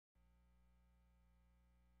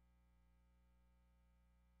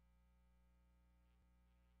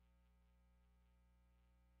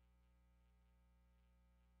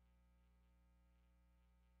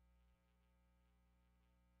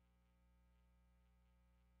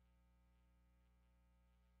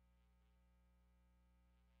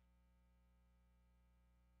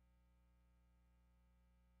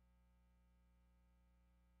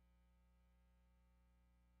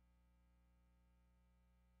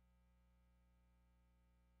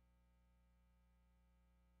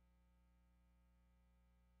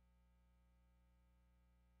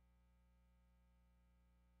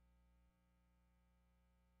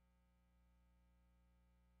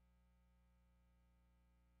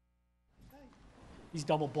He's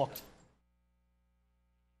double booked.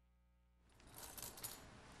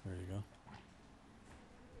 There you go.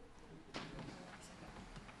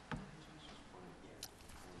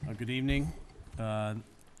 Good evening.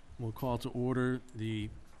 We'll call to order the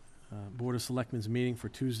Board of Selectmen's meeting for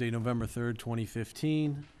Tuesday, November 3rd,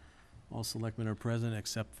 2015. All selectmen are present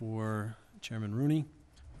except for Chairman Rooney,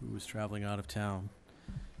 who is traveling out of town.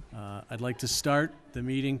 I'd like to start the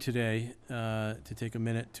meeting today to take a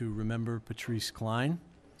minute to remember Patrice Klein,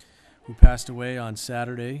 who passed away on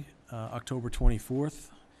Saturday, October 24th.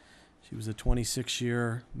 She was a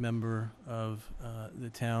 26-year member of the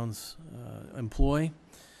town's employ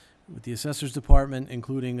with the Assessors Department,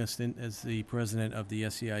 including a stint as the president of the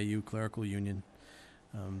SEIU Clerical Union.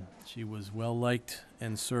 She was well-liked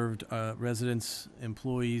and served residents,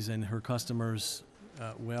 employees, and her customers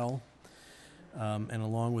well. And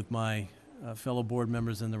along with my fellow board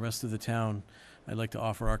members and the rest of the town, I'd like to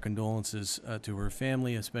offer our condolences to her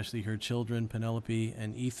family, especially her children, Penelope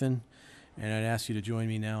and Ethan. And I'd ask you to join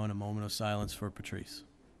me now in a moment of silence for Patrice.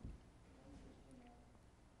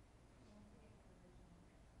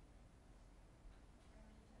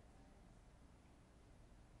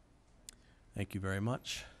 Thank you very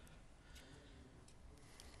much.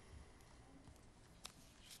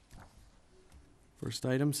 First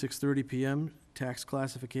item, 6:30 p.m., tax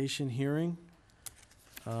classification hearing.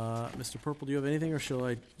 Mr. Purple, do you have anything, or shall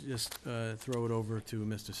I just throw it over to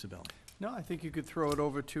Mr. Sibeli? No, I think you could throw it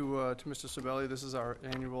over to Mr. Sibeli. This is our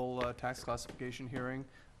annual tax classification hearing,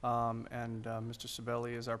 and Mr.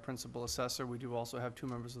 Sibeli is our principal assessor. We do also have two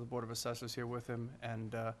members of the Board of Assessors here with him,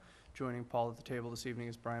 and joining Paul at the table this evening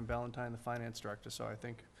is Brian Ballantyne, the Finance Director, so I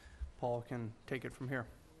think Paul can take it from here.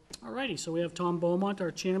 All righty, so we have Tom Beaumont,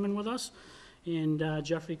 our chairman, with us, and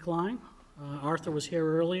Jeffrey Klein. Arthur was here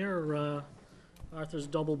earlier. Arthur's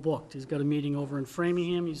double booked. He's got a meeting over in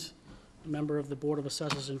Framingham. He's a member of the Board of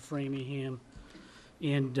Assessors in Framingham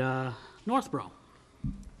and Northborough.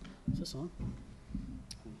 Is this on?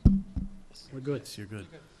 We're good. Yes, you're good.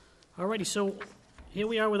 All righty, so here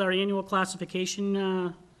we are with our annual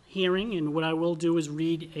classification hearing, and what I will do is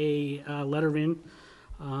read a letter in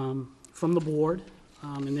from the board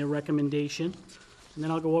and their recommendation, and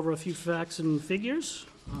then I'll go over a few facts and figures.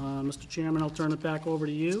 Mr. Chairman, I'll turn it back over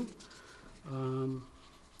to you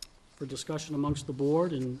for discussion amongst the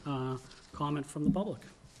board and comment from the public.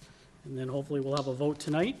 And then hopefully we'll have a vote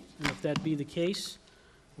tonight, and if that be the case,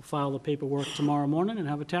 we'll file the paperwork tomorrow morning and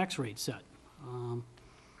have a tax rate set.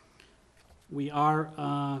 We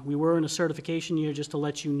were in a certification year, just to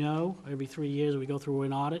let you know. Every 3 years we go through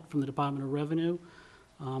an audit from the Department of Revenue,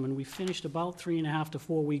 and we finished about 3.5 to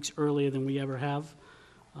 4 weeks earlier than we ever have.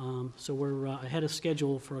 So we're ahead of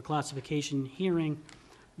schedule for a classification hearing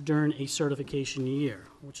during a certification year,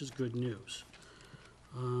 which is good news.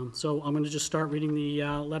 So I'm going to just start reading the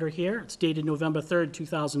letter here. It's dated November 3rd,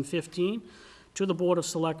 2015, to the Board of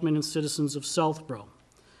Selectmen and citizens of Southborough.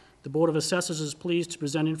 The Board of Assessors is pleased to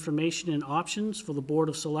present information and options for the Board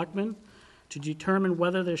of Selectmen to determine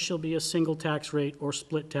whether there shall be a single tax rate or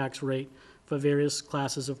split tax rate for various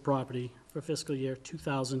classes of property for fiscal year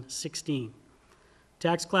 2016.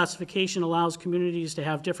 Tax classification allows communities to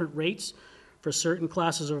have different rates for certain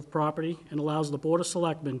classes of property and allows the Board of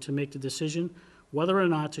Selectmen to make the decision whether or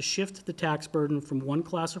not to shift the tax burden from one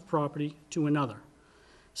class of property to another.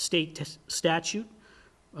 State statute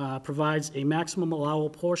provides a maximum allowable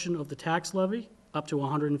portion of the tax levy, up to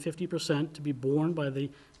 150%, to be borne by the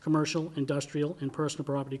commercial, industrial, and personal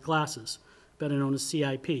property classes, better known as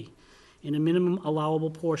CIP, and a minimum allowable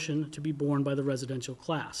portion to be borne by the residential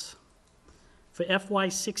class. For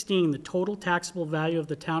FY16, the total taxable value of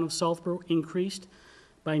the town of Southborough increased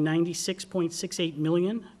by $96.68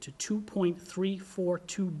 million to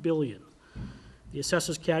 $2.342 billion. The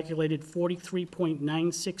assessors calculated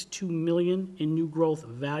 $43.962 million in new growth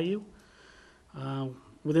value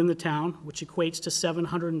within the town, which equates to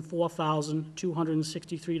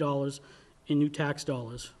 $704,263 in new tax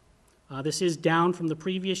dollars. This is down from the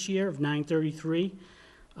previous year of $933,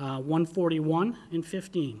 $141, and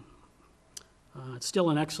 $15. It's still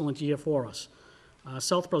an excellent year for us.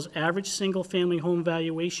 Southborough's average single-family home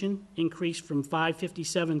valuation increased from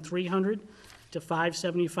 $557,300 to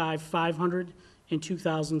 $575,500 in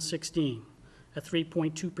 2016, a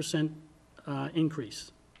 3.2%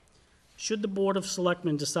 increase. Should the Board of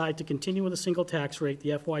Selectmen decide to continue with a single tax rate, the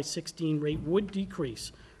FY16 rate would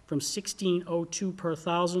decrease from $1,602 per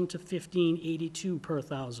thousand to $1,582 per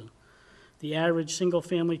thousand. The average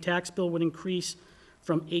single-family tax bill would increase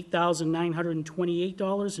from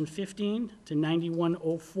 $8,928.15 to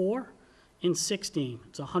 $9,104 in 16.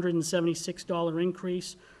 It's a $176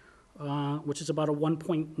 increase, which is about a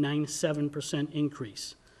 1.97%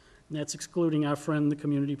 increase. And that's excluding our friend, the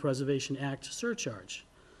Community Preservation Act surcharge.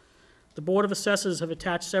 The Board of Assessors have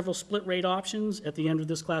attached several split rate options at the end of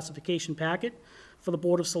this classification packet for the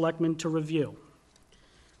Board of Selectmen to review.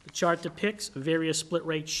 The chart depicts various split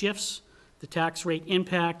rate shifts, the tax rate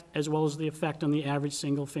impact, as well as the effect on the average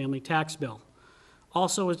single-family tax bill.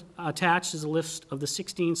 Also attached is a list of the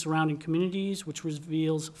 16 surrounding communities, which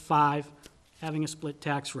reveals 5 having a split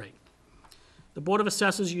tax rate. The Board of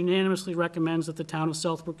Assessors unanimously recommends that the town of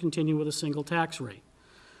Southborough continue with a single tax rate.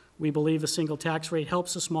 We believe a single tax rate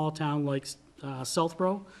helps a small town like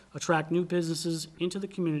Southborough attract new businesses into the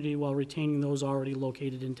community while retaining those already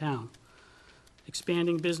located in town.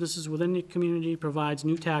 Expanding businesses within the community provides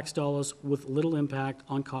new tax dollars with little impact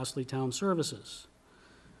on costly town services.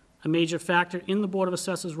 A major factor in the Board of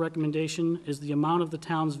Assessors' recommendation is the amount of the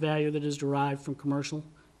town's value that is derived from commercial,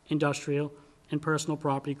 industrial, and personal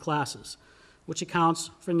property classes, which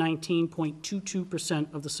accounts for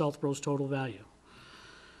 19.22% of the Southborough's total value.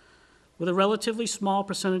 With a relatively small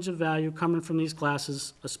percentage of value coming from these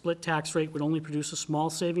classes, a split tax rate would only produce a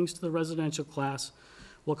small savings to the residential class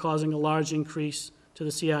while causing a large increase to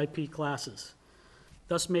the CIP classes,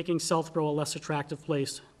 thus making Southborough a less attractive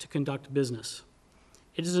place to conduct business.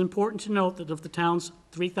 It is important to note that of the town's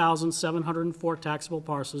 3,704 taxable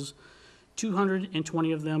parcels,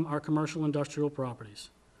 220 of them are commercial industrial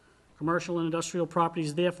properties. Commercial and industrial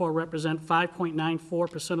properties therefore represent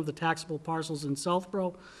 5.94% of the taxable parcels in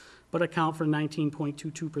Southborough, but account for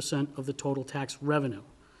 19.22% of the total tax revenue.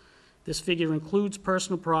 This figure includes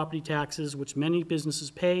personal property taxes, which many businesses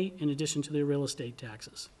pay in addition to their real estate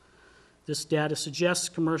taxes. This data suggests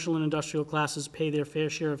commercial and industrial classes pay their fair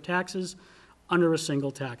share of taxes under a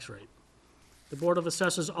single tax rate. The Board of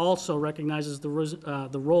Assessors also recognizes the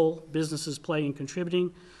role businesses play in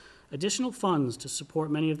contributing additional funds to support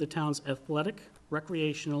many of the town's athletic,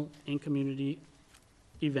 recreational, and community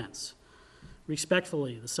events.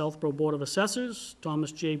 Respectfully, the Southborough Board of Assessors,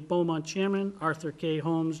 Thomas J. Beaumont, Chairman, Arthur K.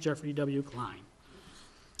 Holmes, Jeffrey W. Klein.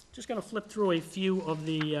 Just going to flip through a few of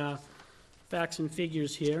the facts and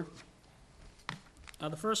figures here.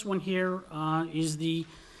 The first one here is the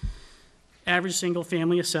average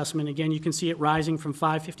single-family assessment. Again, you can see it rising from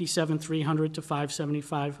 $557,300 to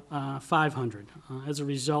 $575,500. As a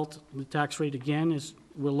result, the tax rate, again, is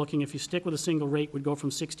we're looking, if you stick with a single rate, would go from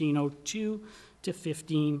 $1,602 to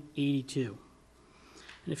 $1,582.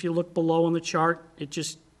 And if you look below on the chart, it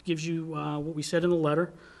just gives you what we said in the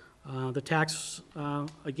letter. The tax,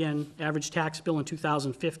 again, average tax bill in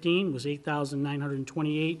 2015 was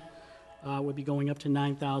 $8,928. Would be going up to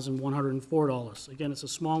 $9,104. Again, it's a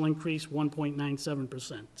small increase,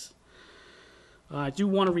 1.97%. I do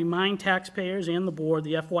want to remind taxpayers and the board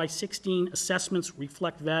the FY16 assessments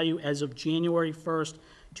reflect value as of January 1st,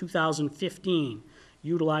 2015,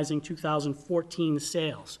 utilizing 2014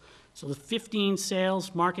 sales. So the 15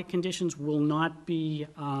 sales market conditions will not be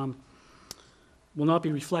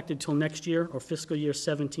reflected till next year or fiscal year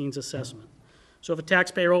 17's assessment. So if a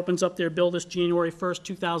taxpayer opens up their bill this January 1st,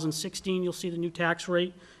 2016, you'll see the new tax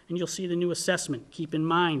rate and you'll see the new assessment. Keep in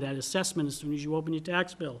mind that assessment, as soon as you open your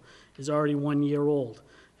tax bill, is already 1 year old,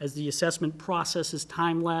 as the assessment process is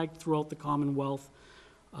time-lagged throughout the Commonwealth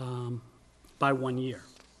by 1 year.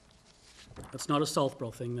 That's not a Southborough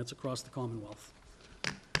thing, that's across the Commonwealth.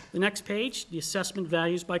 The next page, the assessment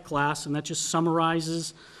values by class, and that just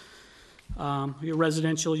summarizes your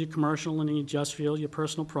residential, your commercial, and your industrial, your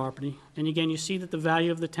personal property. And again, you see that the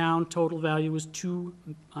value of the town, total value is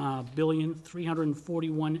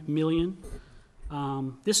 $2,341,000,000.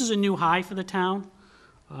 This is a new high for the town.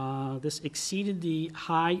 This exceeded the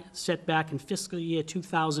high set back in fiscal year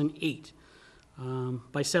 2008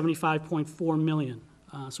 by $75.4 million.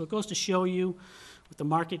 So it goes to show you with the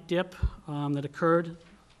market dip that occurred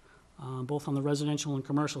both on the residential and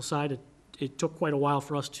commercial side, it took quite a while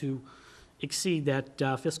for us to exceed that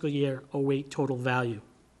fiscal year 08 total value.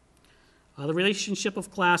 The relationship of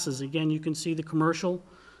classes, again, you can see the commercial,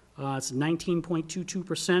 it's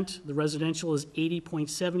 19.22%. The residential is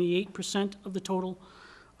 80.78% of the total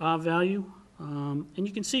value. And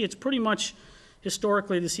you can see it's pretty much,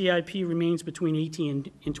 historically, the CIP remains between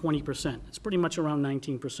 18 and 20%. It's pretty much around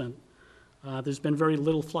 19%. There's been very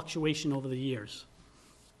little fluctuation over the years.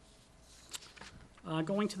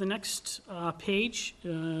 Going to the next page,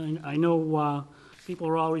 I know people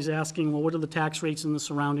are always asking, well, what are the tax rates in the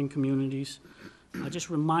surrounding communities? I just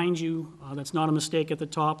remind you, that's not a mistake at the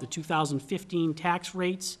top, the 2015 tax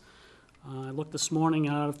rates. I looked this morning,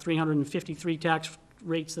 out of 353 tax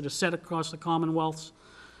rates that are set across the Commonwealths,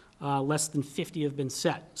 less than 50 have been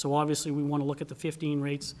set. So obviously, we want to look at the 15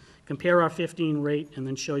 rates, compare our 15 rate, and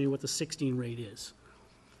then show you what the 16 rate is.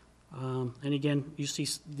 And again, you see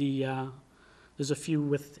there's a few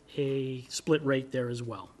with a split rate there as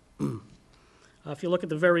well. If you look at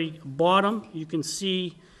the very bottom, you can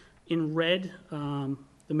see in red the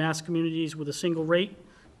mass communities with a single rate,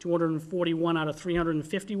 241 out of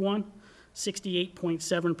 351,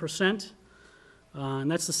 68.7%. And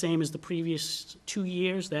that's the same as the previous 2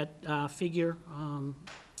 years. That figure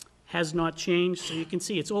has not changed. So you can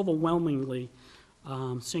see it's overwhelmingly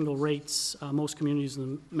single rates. Most communities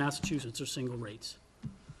in Massachusetts are single rates.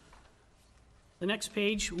 The next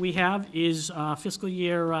page we have is fiscal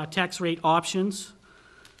year tax rate options.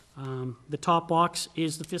 The top box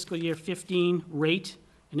is the fiscal year 15 rate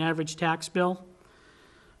and average tax bill.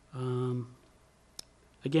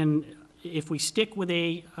 Again, if we stick with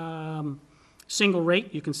a single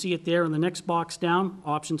rate, you can see it there in the next box down,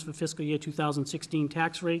 options for fiscal year 2016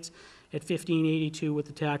 tax rates at 1582 with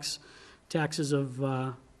the taxes of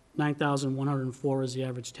 $9,104 as the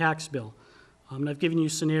average tax bill. And I've given you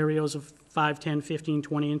scenarios of 5, 10, 15,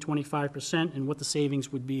 20, and 25%, and what the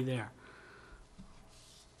savings would be there.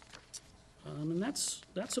 And that's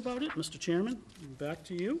about it, Mr. Chairman. Back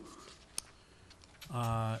to you.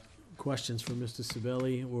 Questions for Mr.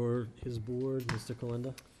 Sabelli or his board, Mr.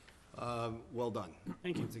 Kalenda? Well done.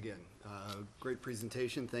 Thank you. Once again, great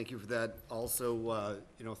presentation. Thank you for that. Also,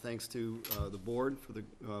 thanks to the board for the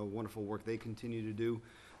wonderful work they continue to do.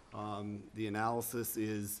 The analysis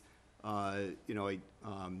is,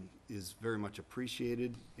 is very much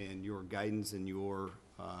appreciated, and your guidance and your,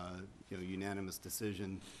 unanimous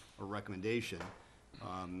decision or recommendation,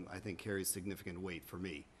 I think carries significant weight for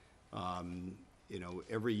me.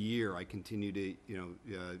 Every year I continue to,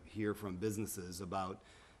 hear from businesses about,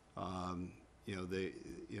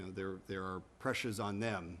 there are pressures on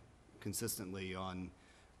them consistently on,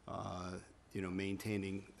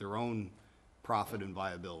 maintaining their own profit and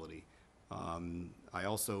viability. I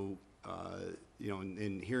also,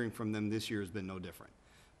 in hearing from them this year has been no different.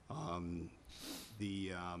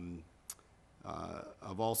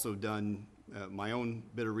 I've also done my own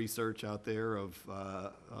bit of research out there of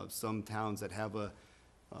some towns that have a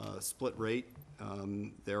split rate.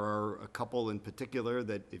 There are a couple in particular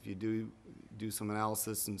that if you do some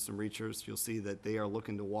analysis and some research, you'll see that they are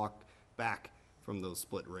looking to walk back from those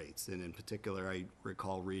split rates. And in particular, I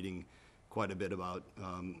recall reading quite a bit about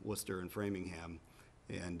Worcester and Framingham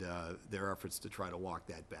and their efforts to try to walk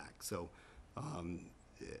that back. So,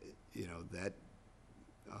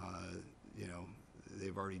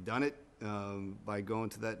 they've already done it by going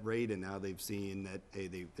to that rate, and now they've seen that, hey,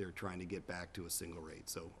 they're trying to get back to a single rate,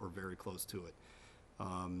 so, or very close to it.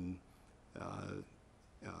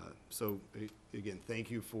 So again, thank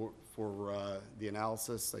you for the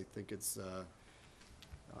analysis. I think it's,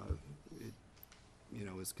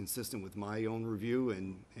 is consistent with my own review,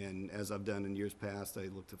 and as I've done in years past, I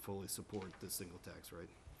look to fully support the single tax rate.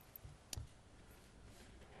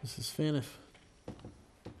 Mrs. Faniff?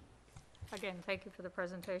 Again, thank you for the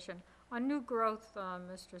presentation. On new growth,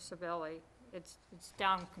 Mr. Sabelli, it's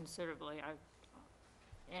down considerably.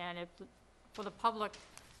 And for the public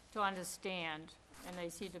to understand, and they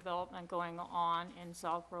see development going on in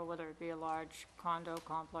Southborough, whether it be a large condo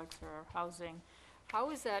complex or housing, how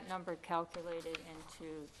is that number calculated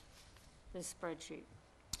into this spreadsheet?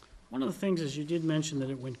 One of the things is you did mention that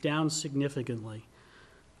it went down significantly.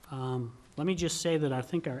 Let me just say that I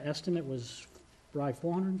think our estimate was right,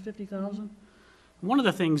 450,000. One of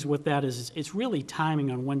the things with that is it's really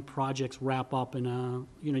timing on when projects wrap up. And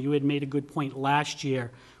you had made a good point last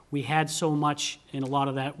year. We had so much, and a lot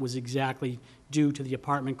of that was exactly due to the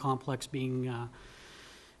apartment complex being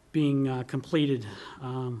completed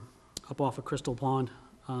up off of Crystal Pond.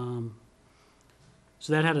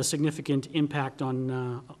 So that had a significant impact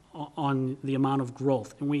on the amount of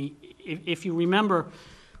growth. And if you remember,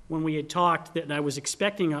 when we had talked, that I was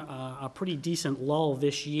expecting a pretty decent lull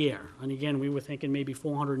this year. And again, we were thinking maybe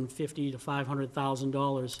 $450,000 to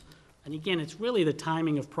 $500,000. And again, it's really the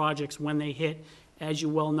timing of projects when they hit. As you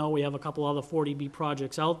well know, we have a couple other 40B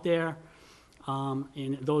projects out there,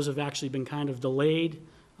 and those have actually been kind of delayed.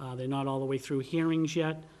 They're not all the way through hearings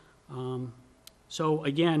yet. So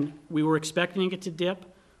again, we were expecting it to dip.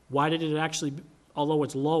 Why did it actually, although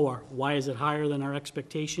it's lower, why is it higher than our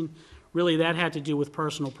expectation? Really, that had to do with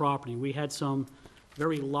personal property. We had some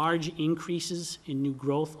very large increases in new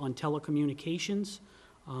growth on telecommunications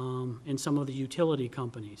and some of the utility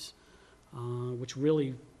companies, which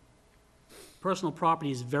really, personal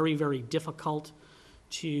property is very, very difficult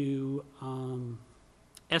to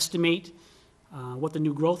estimate what the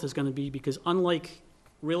new growth is going to be, because unlike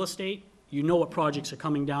real estate, you know what projects are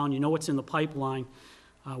coming down, you know what's in the pipeline.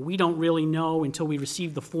 We don't really know until we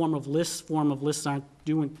receive the form of lists. Form of lists aren't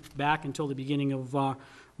due back until the beginning of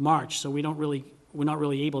March, so we're not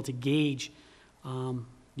really able to gauge.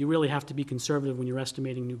 You really have to be conservative when you're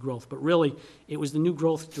estimating new growth. But really, it was the new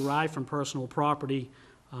growth derived from personal property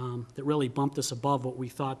that really bumped us above what we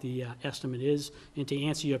thought the estimate is. And to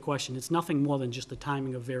answer your question, it's nothing more than just the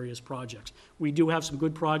timing of various projects. We do have some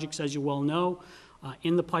good projects, as you well know,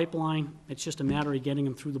 in the pipeline. It's just a matter of getting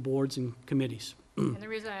them through the boards and committees. And the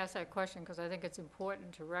reason I ask that question, because I think it's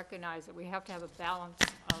important to recognize that we have to have a balance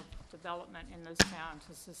of development in this town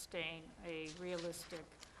to sustain a realistic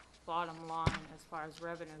bottom line as far as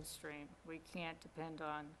revenue stream. We can't depend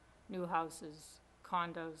on new houses,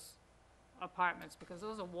 condos, apartments, because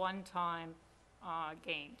those are one-time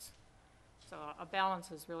gains. So a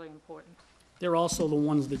balance is really important. They're also the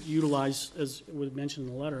ones that utilize, as was mentioned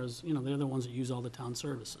in the letter, as, you know, they're the ones that use all the town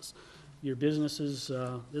services. Your businesses,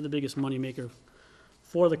 they're the biggest moneymaker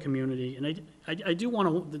for the community. And I do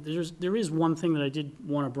want to, there is one thing that I did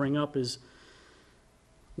want to bring up is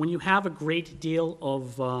when you have a great deal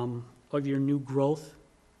of your new growth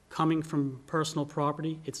coming from personal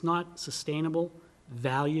property, it's not sustainable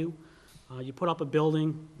value. You put up a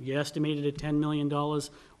building, you estimate it at $10 million.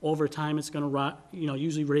 Over time, it's going to,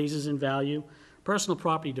 usually raises in value. Personal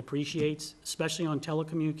property depreciates, especially on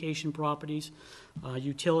telecommunication properties,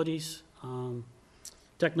 utilities.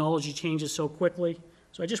 Technology changes so quickly.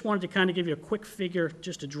 So I just wanted to kind of give you a quick figure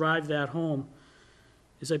just to drive that home.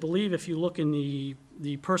 Is I believe if you look in the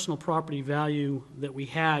personal property value that we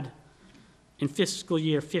had in fiscal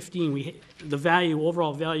year 15, the value,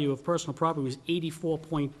 overall value of personal property was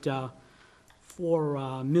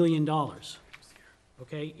 $84.4 million.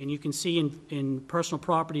 Okay, and you can see in personal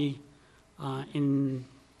property in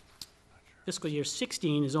fiscal year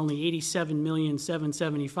 16 is only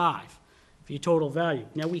 $87,775,000 for your total value.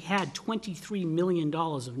 Now, we had $23 million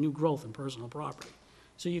of new growth in personal property.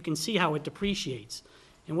 So you can see how it depreciates.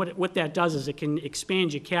 And what that does is it can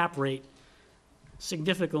expand your cap rate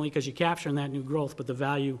significantly because you're capturing that new growth, but the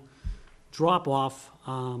value drop-off,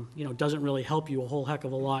 doesn't really help you a whole heck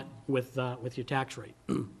of a lot with your tax rate.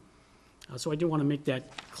 So I do want to make that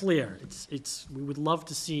clear. We would love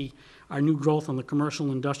to see our new growth on the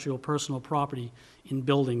commercial, industrial, personal property in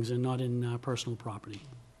buildings and not in personal property.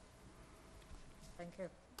 Thank you.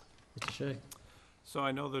 Mr. Shea? So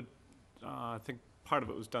I know that, I think part of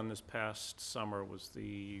it was done this past summer was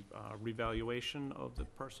the revaluation of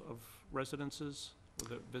of residences, with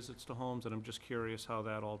the visits to homes, and I'm just curious how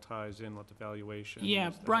that all ties in with the valuation. Yeah,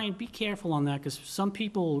 Is there- Brian, be careful on that, because some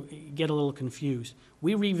people get a little confused.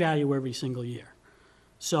 We revalue every single year.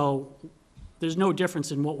 So there's no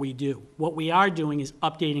difference in what we do. What we are doing is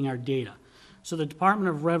updating our data. So the Department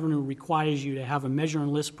of Revenue requires you to have a measure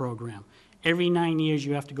and list program. Every 9 years,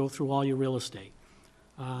 you have to go through all your real estate.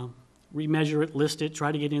 Remeasure it, list it,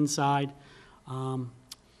 try to get inside.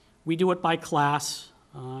 We do it by class,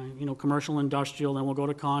 commercial, industrial, then we'll go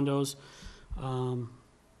to condos,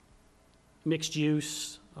 mixed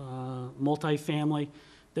use, multifamily.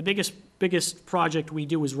 The biggest project we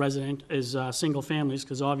do is single families,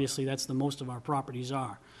 because obviously that's the most of our properties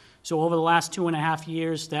are. So over the last 2.5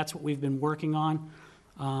 years, that's what we've been working on.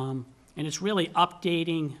 And it's really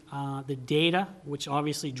updating the data, which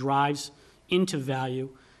obviously drives into value.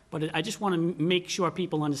 But I just want to make sure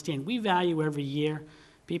people understand, we value every year.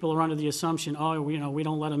 People are under the assumption, we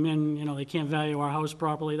don't let them in, they can't value our house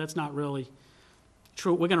properly. That's not really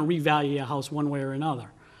true. We're going to revalue your house one way or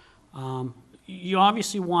another. You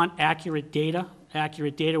obviously want accurate data.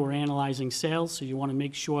 Accurate data, we're analyzing sales, so you want to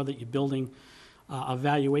make sure that you're building a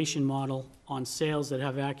valuation model on sales that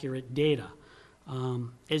have accurate data.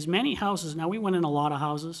 As many houses, now we went in a lot of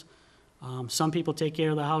houses. Some people take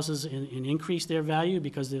care of the houses and increase their value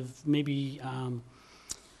because they've maybe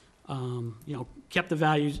kept the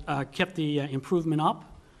values, kept the improvement up.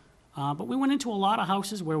 But we went into a lot of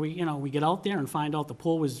houses where we get out there and find out the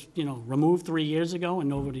pool was, removed 3 years ago and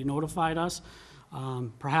nobody notified us.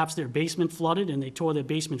 Perhaps their basement flooded and they tore their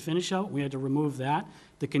basement finish out. We had to remove that.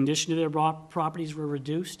 The condition of their properties were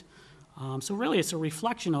reduced. So really, it's a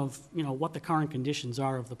reflection of, what the current conditions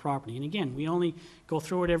are of the property. And again, we only go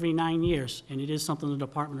through it every 9 years, and it is something the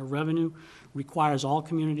Department of Revenue requires all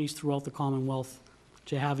communities throughout the Commonwealth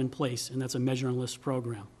to have in place, and that's a measure and list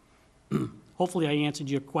program. Hopefully, I answered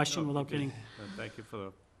your question without getting... And thank you for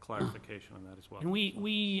the clarification on that as well. And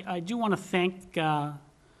I do want to thank, I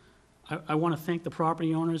want to thank the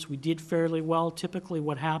property owners. We did fairly well. Typically,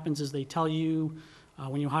 what happens is they tell you,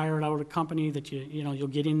 when you hire it out a company that you'll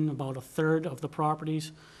get in about a third of the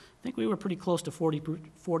properties. think we were pretty close to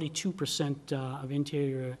 42% of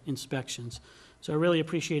interior inspections. So I really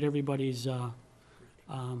appreciate everybody's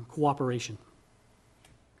cooperation.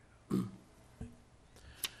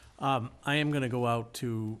 I am going to go out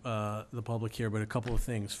to the public here, but a couple of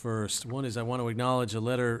things first. One is I want to acknowledge a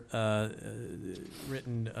letter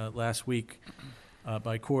written last week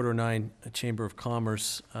by Quarter 9 Chamber of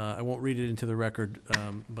Commerce. I won't read it into the record,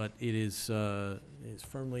 but it is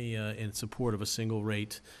firmly in support of a single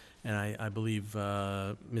rate, and I believe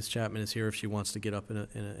Ms. Chapman is here if she wants to get up in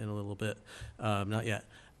a little bit. Not yet.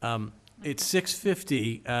 It's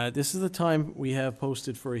 6:50. This is the time we have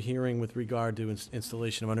posted for a hearing with regard to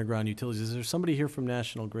installation of underground utilities. Is there somebody here from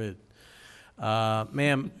National Grid?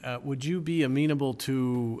 Ma'am, would you be amenable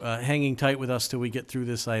to hanging tight with us till we get through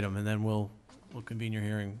this item, and then we'll convene your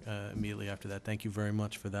hearing immediately after that. Thank you very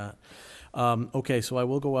much for that. Okay, so I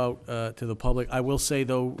will go out to the public. I will say,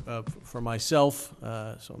 though, for myself,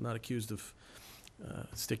 so I'm not accused of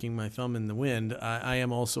sticking my thumb in the wind, I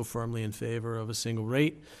am also firmly in favor of a single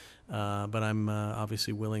rate. But I'm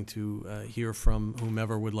obviously willing to hear from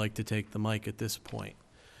whomever would like to take the mic at this point.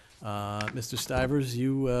 Mr. Stivers,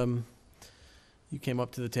 you came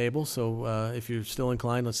up to the table, so if you're still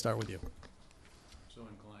inclined, let's start with you. So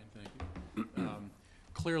inclined, thank you.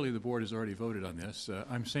 Clearly, the board has already voted on this.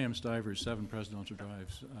 I'm Sam Stivers, 7 Presidential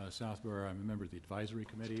Drive, Southborough. I'm a member of the advisory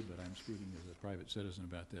committee, but I'm speaking as a private citizen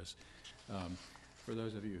about this. For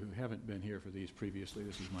those of you who haven't been here for these previously,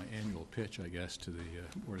 this is my annual pitch, I guess, to the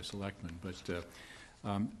Board of Selectmen. But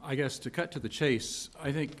I guess to cut to the chase,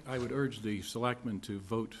 I think I would urge the Selectmen to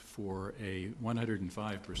vote for a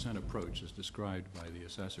 105% approach as described by the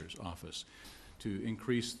Assessor's Office to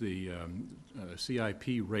increase the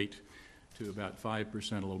CIP rate to about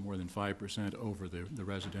 5%, a little more than 5% over the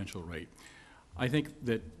residential rate. I think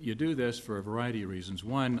that you do this for a variety of reasons.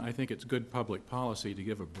 One, I think it's good public policy to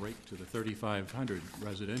give a break to the 3,500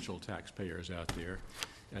 residential taxpayers out there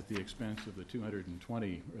at the expense of the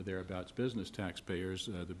 220 or thereabouts business taxpayers.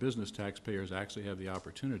 The business taxpayers actually have the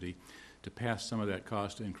opportunity to pass some of that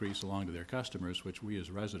cost increase along to their customers, which we as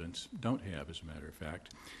residents don't have, as a matter of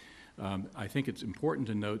fact. I think it's important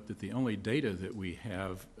to note that the only data that we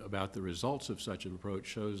have about the results of such an approach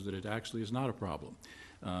shows that it actually is not a problem.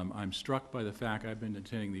 I'm struck by the fact I've been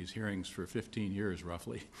attending these hearings for 15 years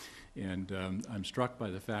roughly, and I'm struck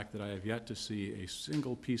by the fact that I have yet to see a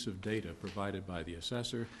single piece of data provided by the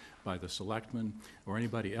assessor, by the selectmen, or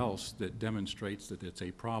anybody else that demonstrates that it's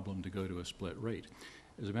a problem to go to a split rate.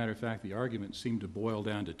 As a matter of fact, the arguments seem to boil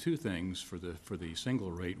down to two things for the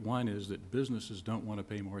single rate. One is that businesses don't want to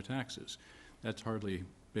pay more taxes. That's hardly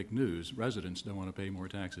big news. Residents don't want to pay more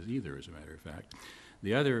taxes either, as a matter of fact.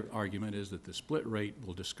 The other argument is that the split rate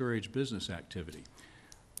will discourage business activity.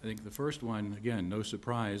 I think the first one, again, no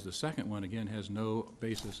surprise. The second one, again, has no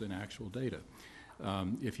basis in actual data.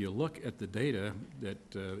 If you look at the data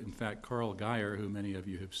that, in fact, Carl Geyer, who many of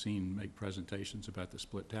you have seen make presentations about the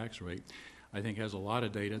split tax rate, I think has a lot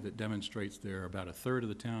of data that demonstrates there are about a third of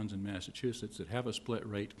the towns in Massachusetts that have a split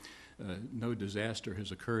rate. No disaster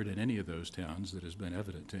has occurred in any of those towns that has been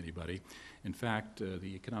evident to anybody. In fact,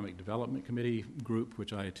 the Economic Development Committee group,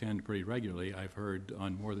 which I attend pretty regularly, I've heard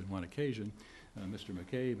on more than one occasion, Mr.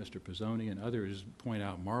 McKay, Mr. Pizzoni, and others point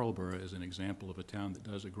out Marlborough as an example of a town that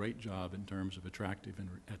does a great job in terms of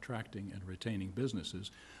attracting and retaining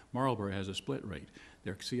businesses. Marlborough has a split rate.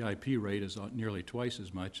 Their CIP rate is nearly twice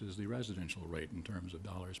as much as the residential rate in terms of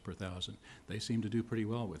dollars per thousand. They seem to do pretty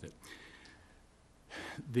well with it.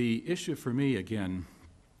 The issue for me, again,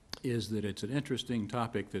 is that it's an interesting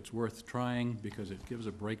topic that's worth trying because it gives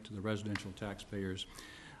a break to the residential taxpayers.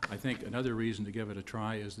 I think another reason to give it a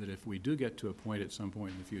try is that if we do get to a point at some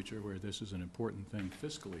point in the future where this is an important thing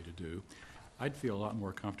fiscally to do, I'd feel a lot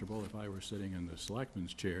more comfortable if I were sitting in the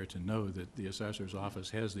selectman's chair to know that the assessor's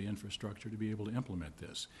office has the infrastructure to be able to implement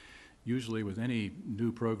this. Usually with any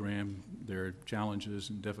new program, there are challenges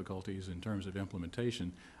and difficulties in terms of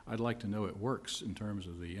implementation. I'd like to know it works in terms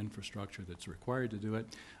of the infrastructure that's required to do it.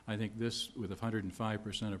 I think this, with a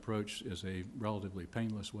 105% approach, is a relatively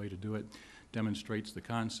painless way to do it. Demonstrates the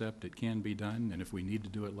concept, it can be done, and if we need to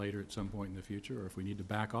do it later at some point in the future, or if we need to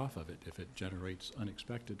back off of it, if it generates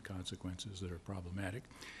unexpected consequences that are problematic,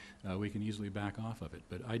 we can easily back off of it.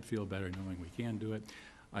 But I'd feel better knowing we can do it.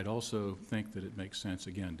 I'd also think that it makes sense,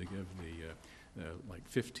 again, to give the like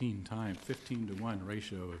 15 to 1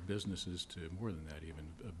 ratio of businesses to more than that even,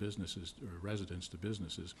 businesses or residents to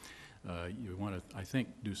businesses. You want to, I think,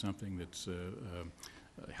 do something that's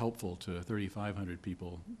helpful to 3,500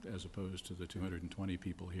 people as opposed to the 220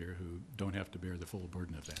 people here who don't have to bear the full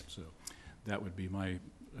burden of that. So That would be my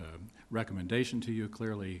recommendation to you.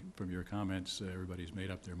 Clearly, from your comments, everybody's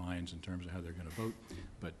made up their minds in terms of how they're going to vote,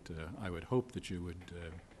 but I would hope that you would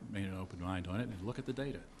maintain an open mind on it and look at the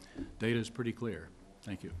data. Data is pretty clear.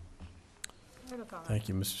 Thank you. I have a comment. Thank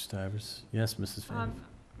you, Mr. Stivers. Yes, Mrs. Fanning?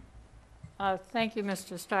 Thank you,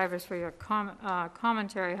 Mr. Stivers, for your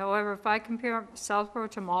commentary. However, if I compare Southborough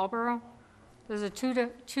to Marlborough, there's a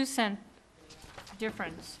 2-cent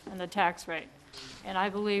difference in the tax rate. And I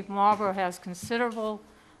believe Marlborough has considerable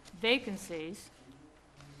vacancies,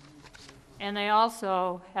 and they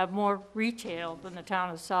also have more retail than the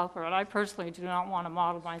town of Southborough. And I personally do not want to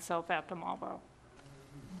model myself after Marlborough.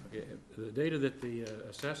 Okay, the data that the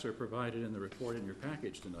assessor provided in the report in your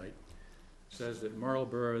package tonight says that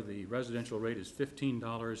Marlborough, the residential rate is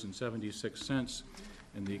 $15.76,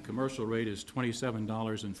 and the commercial rate is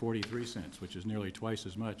 $27.43, which is nearly twice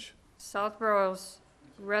as much. Southborough's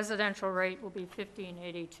residential rate will be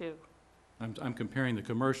 $15.82. I'm comparing the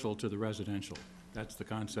commercial to the residential. That's the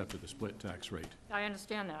concept of the split tax rate. I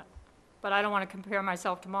understand that, but I don't want to compare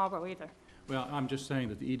myself to Marlborough either. Well, I'm just saying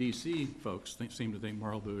that the EDC folks seem to think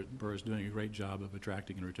Marlborough is doing a great job of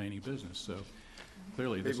attracting and retaining business, so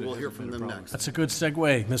clearly this Maybe we'll hear hasn't from been a them problem. next. That's a good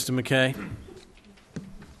segue, Mr. McKay.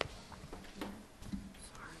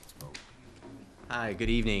 Hi, good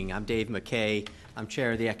evening. I'm Dave McKay. I'm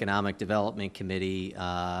Chair of the Economic Development Committee.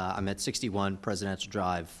 I'm at 61 Presidential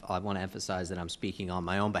Drive. I want to emphasize that I'm speaking on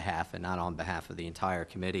my own behalf and not on behalf of the entire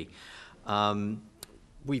committee.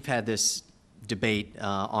 We've had this debate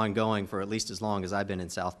ongoing for at least as long as I've been in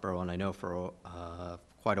Southborough, and I know for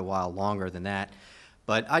quite a while longer than that.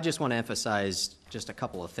 But I just want to emphasize just a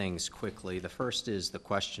couple of things quickly. The first is the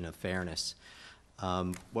question of fairness.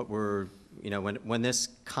 When this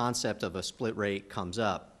concept of a split rate comes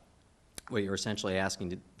up, what you're essentially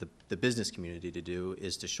asking the business community to do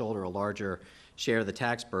is to shoulder a larger share of the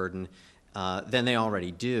tax burden than they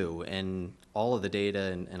already do. And all of the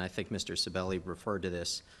data, and I think Mr. Sabelli referred to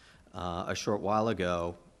this a short while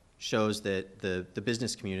ago, shows that the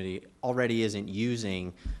business community already isn't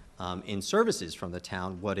using in services from the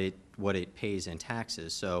town what it pays in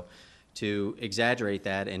taxes. So to exaggerate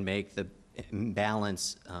that and make the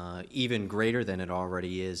imbalance even greater than it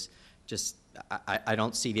already is, just I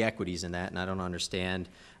don't see the equities in that, and I don't understand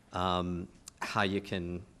how you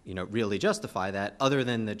can really justify that, other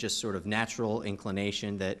than the just sort of natural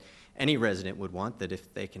inclination that any resident would want, that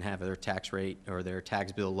if they can have their tax rate or their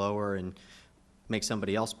tax bill lower and make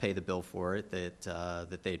somebody else pay the bill for it,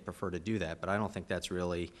 that they'd prefer to do that. But I don't think that's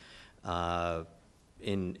really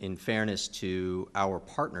in fairness to our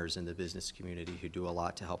partners in the business community who do a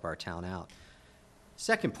lot to help our town out.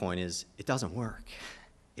 Second point is, it doesn't work.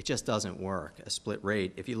 It just doesn't work, a split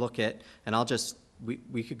rate. If you look at, and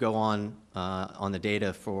we could go on the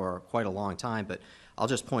data for quite a long time, but I'll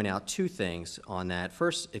just point out two things on that.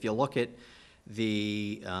 First, if you look at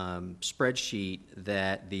the spreadsheet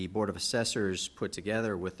that the Board of Assessors put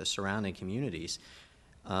together with the surrounding communities,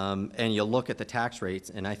 and you look at the tax rates,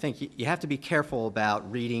 and I think you have to be careful about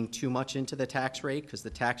reading too much into the tax rate, because the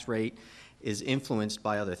tax rate is influenced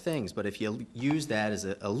by other things. But if you use that as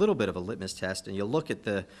a little bit of a litmus test, and you look at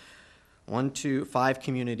the 5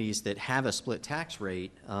 communities that have a split tax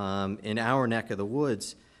rate in our neck of the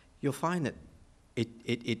woods, you'll find that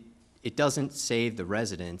it doesn't save the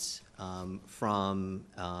residents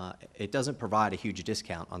it doesn't provide a huge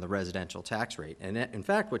discount on the residential tax rate. And in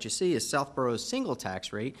fact, what you see is Southborough's single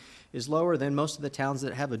tax rate is lower than most of the towns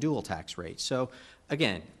that have a dual tax rate. So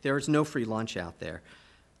again, there is no free lunch out there.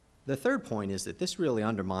 The third point is that this really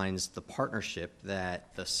undermines the partnership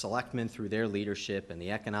that the Selectmen, through their leadership, and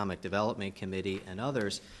the Economic Development Committee and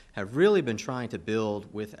others have really been trying to build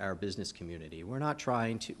with our business community. We're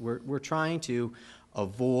trying to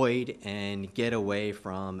avoid and get away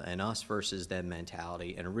from an us versus them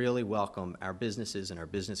mentality and really welcome our businesses and our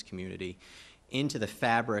business community into the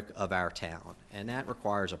fabric of our town. And that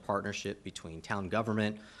requires a partnership between town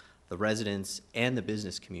government, the residents, and the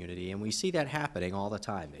business community, and we see that happening all the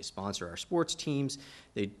time. They sponsor our sports teams.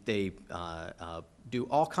 They do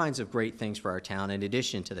all kinds of great things for our town in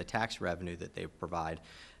addition to the tax revenue that they provide.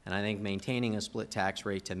 And I think maintaining a split tax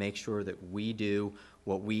rate to make sure that we do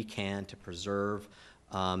what we can to preserve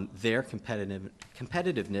their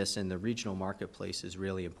competitiveness in the regional marketplace is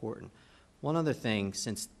really important. One other thing,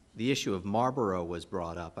 since the issue of Marlborough was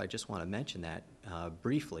brought up, I just want to mention that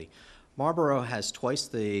briefly. Marlborough has twice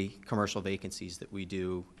the commercial vacancies that we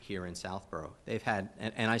do here in Southborough. They've had,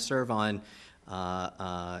 and I serve on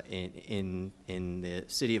in the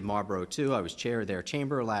city of Marlborough too. I was chair of their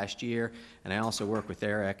chamber last year, and I also work with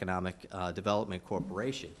their Economic Development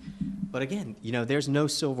Corporation. But again, you know, there's no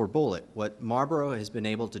silver bullet. What Marlborough has been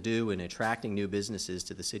able to do in attracting new businesses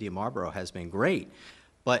to the city of Marlborough has been great.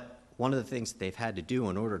 But one of the things that they've had to do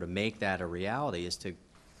in order to make that a reality is to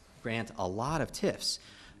grant a lot of TIFs.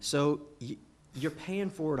 So you're paying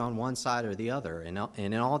for it on one side or the other. And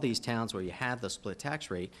in all these towns where you have the split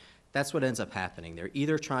tax rate, that's what ends up happening. They're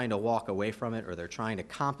either trying to walk away from it or they're trying to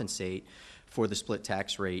compensate for the split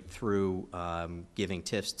tax rate through giving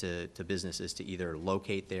TIFs to businesses to either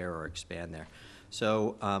locate there or expand there.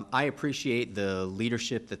 So I appreciate the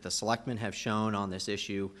leadership that the selectmen have shown on this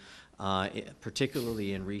issue,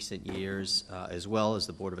 particularly in recent years, as well as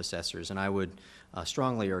the Board of Assessors. And I would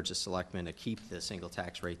strongly urge the selectmen to keep the single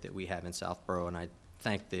tax rate that we have in Southborough. And I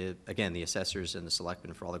thank, again, the assessors and the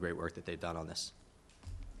selectmen for all the great work that they've done on this.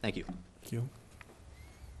 Thank you. Thank you.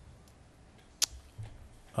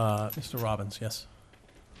 Mr. Robbins, yes.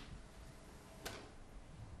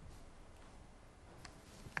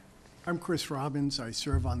 I'm Chris Robbins. I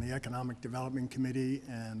serve on the Economic Development Committee,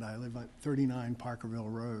 and I live at 39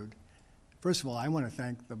 Parkerville Road. First of all, I want to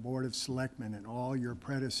thank the Board of Selectmen and all your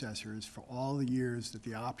predecessors for all the years that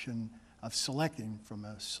the option of selecting from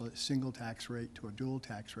a single tax rate to a dual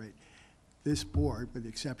tax rate. This board, with the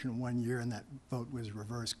exception of 1 year, and that vote was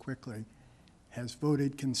reversed quickly, has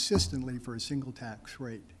voted consistently for a single tax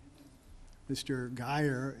rate. Mr.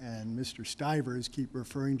 Geyer and Mr. Stivers keep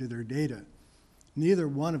referring to their data. Neither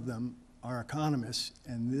one of them are economists,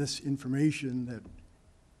 and this information that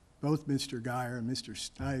both Mr. Geyer and Mr.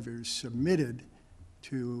 Stivers submitted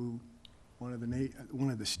to one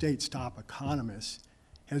of the state's top economists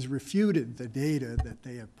has refuted the data that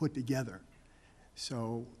they have put together.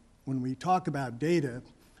 So when we talk about data,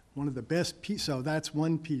 one of the best so that's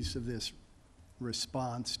one piece of this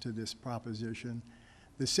response to this proposition.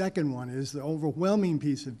 The second one is the overwhelming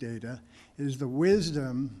piece of data is the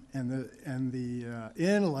wisdom and the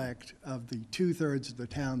intellect of the 2/3 of the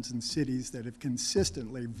towns and cities that have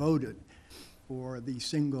consistently voted for the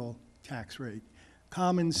single tax rate.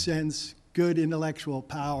 Common sense, good intellectual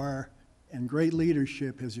power, and great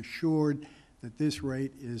leadership has assured that this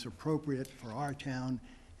rate is appropriate for our town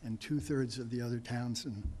and 2/3 of the other towns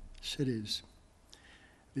and cities.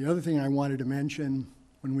 The other thing I wanted to mention,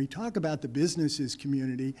 when we talk about the businesses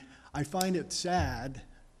community, I find it sad,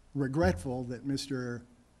 regretful that Mr.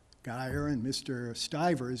 Geyer and Mr.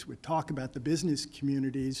 Stivers would talk about the business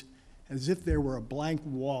communities as if there were a blank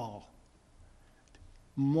wall.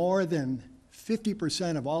 More than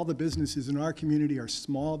 50% of all the businesses in our community are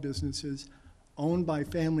small businesses owned by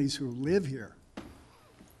families who live here.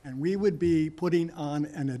 And we would be putting on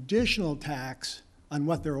an additional tax on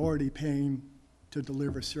what they're already paying to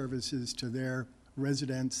deliver services to their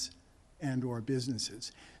residents and or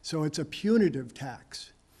businesses. So it's a punitive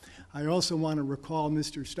tax. I also want to recall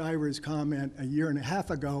Mr. Stivers' comment a year and a half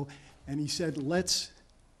ago, and he said, let's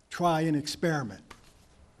try an experiment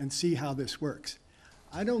and see how this works.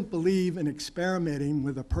 I don't believe in experimenting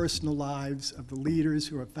with the personal lives of the leaders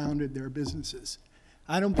who have founded their businesses.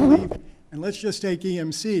 I don't believe, and let's just take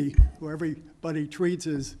EMC, who everybody treats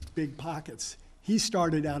as big pockets. He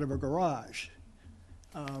started out of a garage.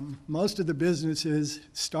 Most of the businesses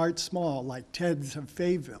start small, like Ted's of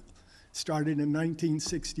Fayetteville, started in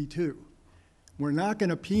 1962. We're not going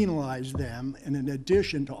to penalize them in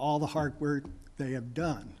addition to all the hard work they have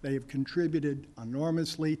done. They have contributed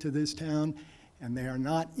enormously to this town, and they are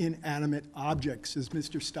not inanimate objects, as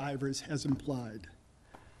Mr. Stivers has implied.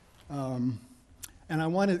 And I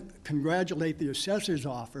want to congratulate the Assessor's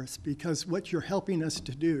Office, because what you're helping us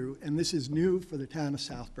to do, and this is new for the town of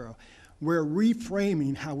Southborough, we're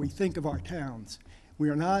reframing how we think of our towns. We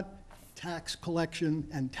are not tax collection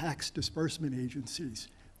and tax disbursement agencies.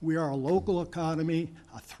 We are a local economy,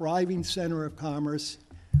 a thriving center of commerce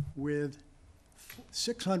with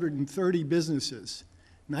 630 businesses,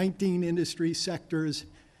 19 industry sectors,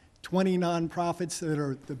 20 nonprofits that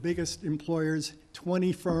are the biggest employers,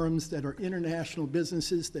 20 firms that are international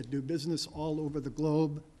businesses that do business all over the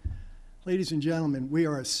globe. Ladies and gentlemen, we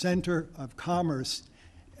are a center of commerce,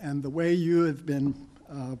 and the way you have been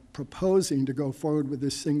proposing to go forward with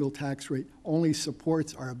this single tax rate only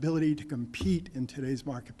supports our ability to compete in today's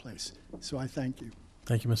marketplace. So I thank you.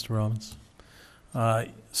 Thank you, Mr. Robbins.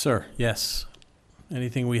 Sir, yes.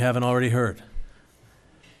 Anything we haven't already heard?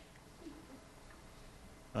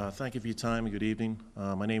 Thank you for your time and good evening.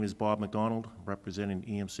 My name is Bob McDonald, representing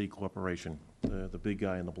EMC Corporation, the big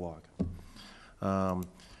guy in the block.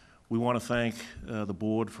 We want to thank the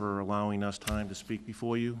board for allowing us time to speak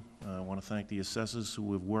before you. I want to thank the assessors who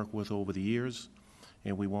we've worked with over the years,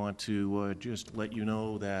 and we want to just let you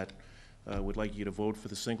know that we'd like you to vote for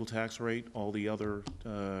the single tax rate. All the other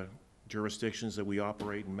jurisdictions that we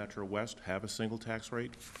operate in Metro West have a single tax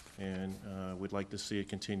rate, and we'd like to see it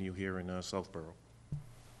continue here in Southborough.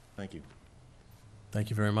 Thank you. Thank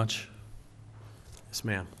you very much. Yes,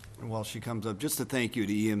 ma'am. While she comes up, just to thank you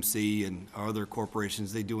to EMC and our other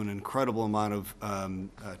corporations. They do an incredible amount of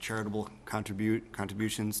charitable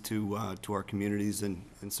contributions to our communities, and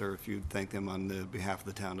sir, if you'd thank them on the behalf of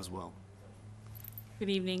the town as well.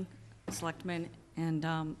 Good evening, Selectmen, and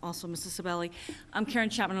also Mr. Sabelli. I'm Karen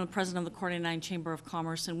Chapman, I'm the president of the Corning 9 Chamber of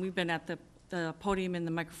Commerce, and we've been at the podium and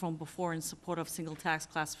the microphone before in support of single tax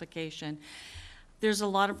classification. There's a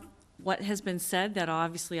lot of what has been said that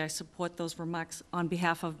obviously I support those remarks on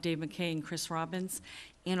behalf of Dave McKay and Chris Robbins,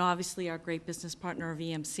 and obviously our great business partner of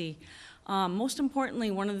EMC. Most importantly,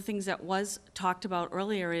 one of the things that was talked about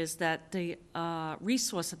earlier is that the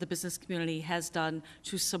resource that the business community has done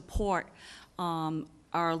to support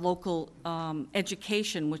our local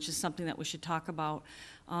education, which is something that we should talk about.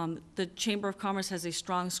 The Chamber of Commerce has a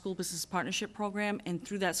strong school business partnership program, and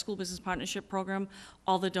through that school business partnership program,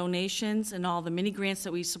 all the donations and all the mini grants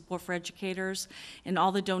that we support for educators and all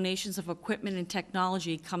the donations of equipment and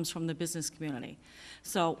technology comes from the business community.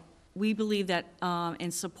 So we believe that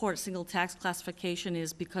and support single tax classification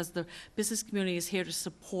is because the business community is here to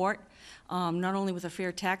support not only with a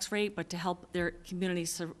fair tax rate, but to help their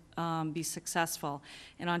communities be successful.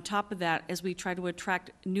 And on top of that, as we try to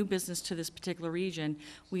attract new business to this particular region,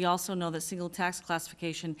 we also know that single tax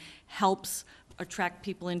classification helps attract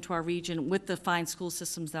people into our region with the fine school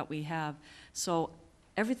systems that we have. So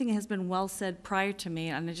everything has been well said prior to me,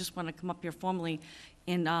 and I just want to come up here formally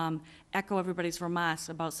and echo everybody's remarks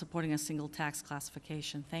about supporting a single tax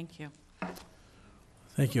classification. Thank you.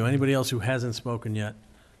 Thank you. Anybody else who hasn't spoken yet?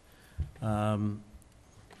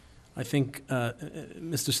 I think,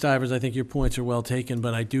 Mr. Stivers, I think your points are well taken,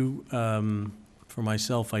 but I do, for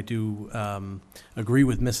myself, I do agree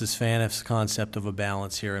with Mrs. Faniff's concept of a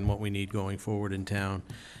balance here and what we need going forward in town.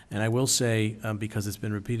 And I will say, because it's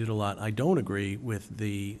been repeated a lot, I don't agree with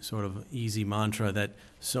the sort of easy mantra that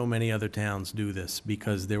so many other towns do this,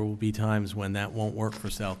 because there will be times when that won't work for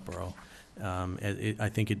Southborough. I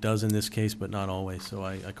think it does in this case, but not always, so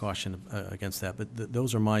I caution against that. But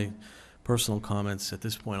those are my personal comments. At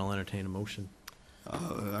this point, I'll entertain a motion.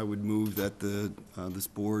 I would move that this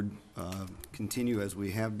board continue as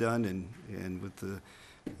we have done, and with the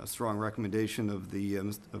strong recommendation of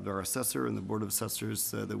of our assessor and the Board of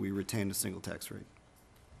Assessors that we retain a single tax rate.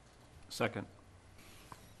 Second.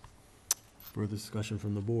 Further discussion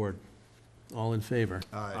from the board. All in favor?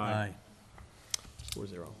 Aye.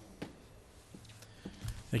 4-0.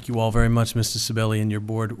 Thank you all very much, Mr. Sabelli and your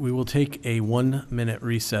board. We will take a 1-minute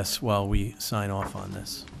recess while we sign off on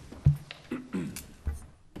this.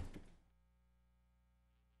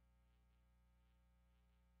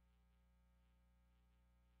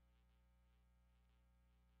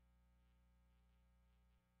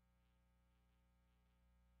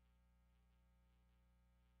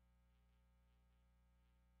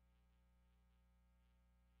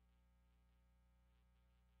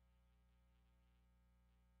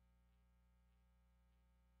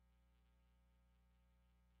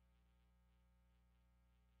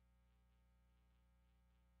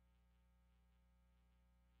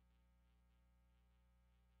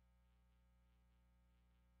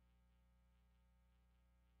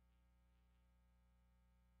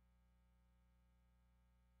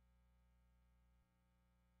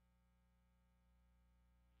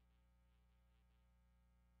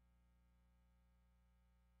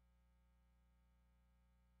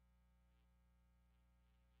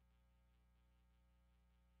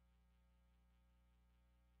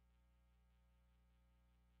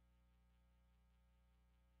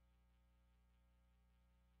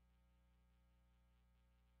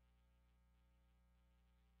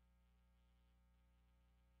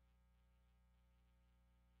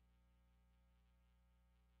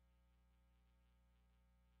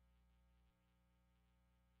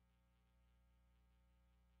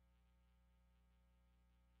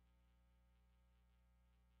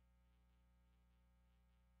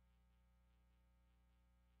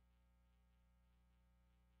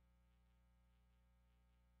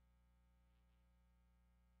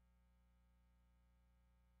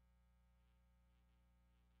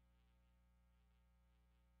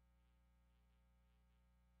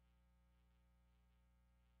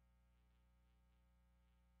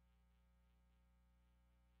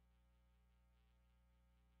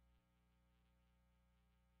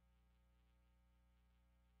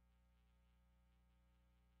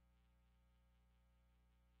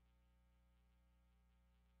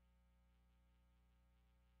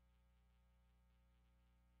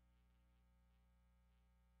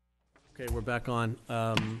 Okay, we're back on.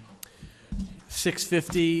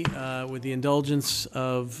 6:50, with the indulgence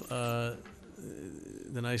of the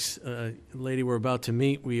nice lady we're about to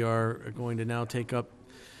meet, we are going to now take up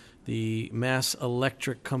the Mass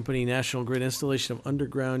Electric Company National Grid installation of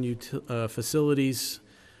underground facilities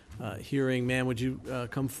hearing. Ma'am, would you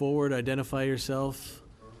come forward, identify yourself?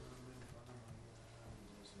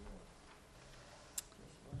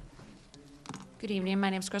 Good evening, my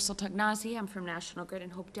name is Crystal Tugnazi, I'm from National Grid in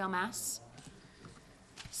Hopedale, Mass.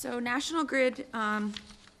 So National Grid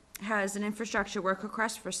has an infrastructure work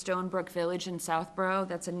request for Stonebrook Village in Southborough.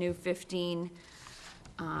 That's a new 15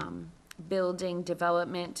 building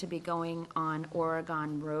development to be going on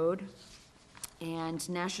Oregon Road. And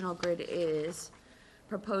National Grid is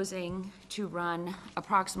proposing to run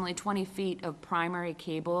approximately 20 feet of primary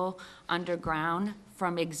cable underground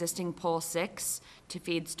from existing pole 6 to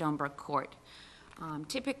feed Stonebrook Court.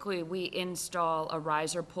 Typically, we install a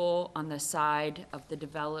riser pole on the side of the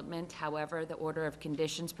development. However, the order of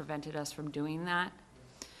conditions prevented us from doing that.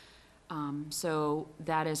 So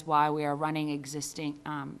that is why we are running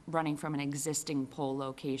from an existing pole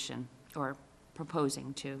location, or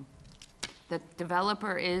proposing to. The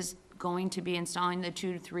developer is going to be installing the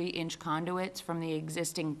 2 to 3 inch conduits from the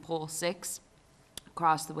existing pole 6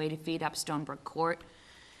 across the way to feed up Stonebrook Court.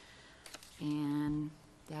 And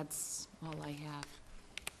that's all I have.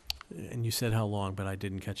 And you said how long, but I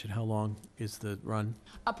didn't catch it. How long is the run?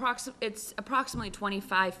 It's approximately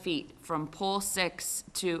 25 feet from pole 6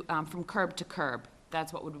 to, from curb to curb.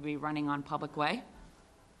 That's what would be running on public way.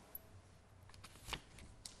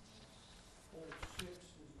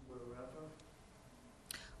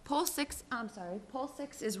 Pole 6, I'm sorry, pole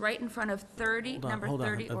 6 is right in front of 30, Hold on, number hold on.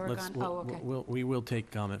 30 Oregon. Oh, okay. We will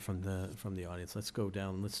take comment from the audience. Let's go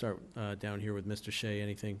down. Let's start down here with Mr. Shea.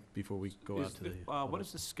 Anything before we go out to the? What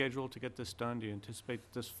is the schedule to get this done? Do you anticipate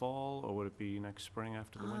this fall, or would it be next spring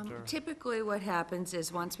after the winter? Typically, what happens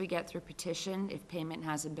is once we get through petition, if payment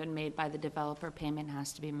hasn't been made by the developer, payment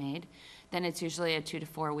has to be made. Then it's usually a 2 to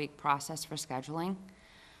 4 week process for scheduling,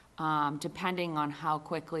 depending on how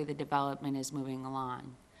quickly the development is moving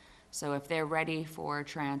along. So if they're ready for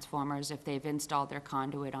transformers, if they've installed their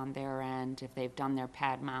conduit on their end, if they've done their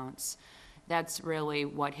pad mounts, that's really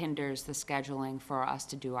what hinders the scheduling for us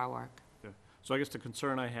to do our work. Yeah. So I guess the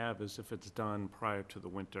concern I have is if it's done prior to the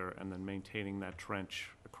winter and then maintaining that trench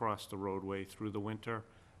across the roadway through the winter.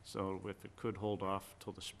 So if it could hold off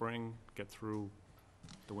till the spring, get through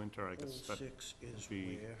the winter, I guess that Pole 6 is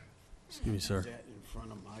be- where? Excuse me, sir. Is that in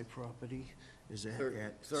front of my property? Is that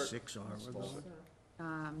at Sir. 6 Oregon?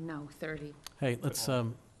 No, 30. Hey, let's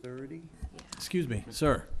 30? excuse me,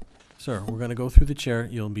 sir. Sir, we're going to go through the chair.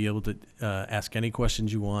 You'll be able to ask any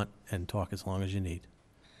questions you want and talk as long as you need.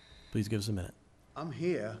 Please give us a minute. I'm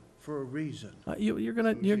here for a reason. You're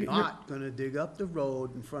gonna, I'm not gonna dig up the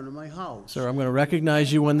road in front of my house. sir, I'm gonna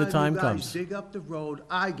recognize you when the time You guys comes. dig up the road,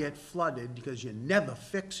 I get flooded because you never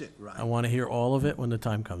fix it I right. want to hear all of it when the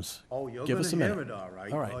time comes. Oh, you're Give gonna us a hear minute. it all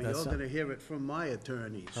right. All right, Or that's you're not- gonna hear it from my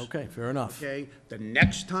attorneys. Okay, fair enough. Okay? The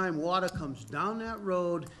next time water comes down that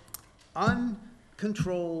road,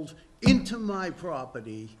 uncontrolled, into my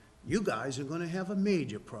property, you guys are gonna have a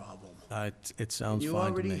major problem. It sounds You fine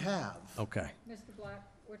to already me. have. Okay. Mr. Black,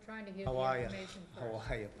 we're trying to hear How the are ya? information How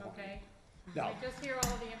first, are you? okay? No. Can I just hear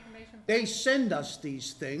all of the information? They send us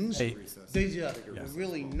these things. Hey. These are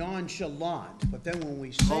really nonchalant, but then when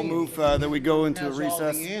we say. I'll move that we go into a has all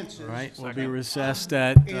recess. the answers, All right, we'll be Second. recessed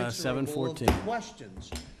at answerable of 7:14. the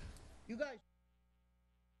questions. You guys.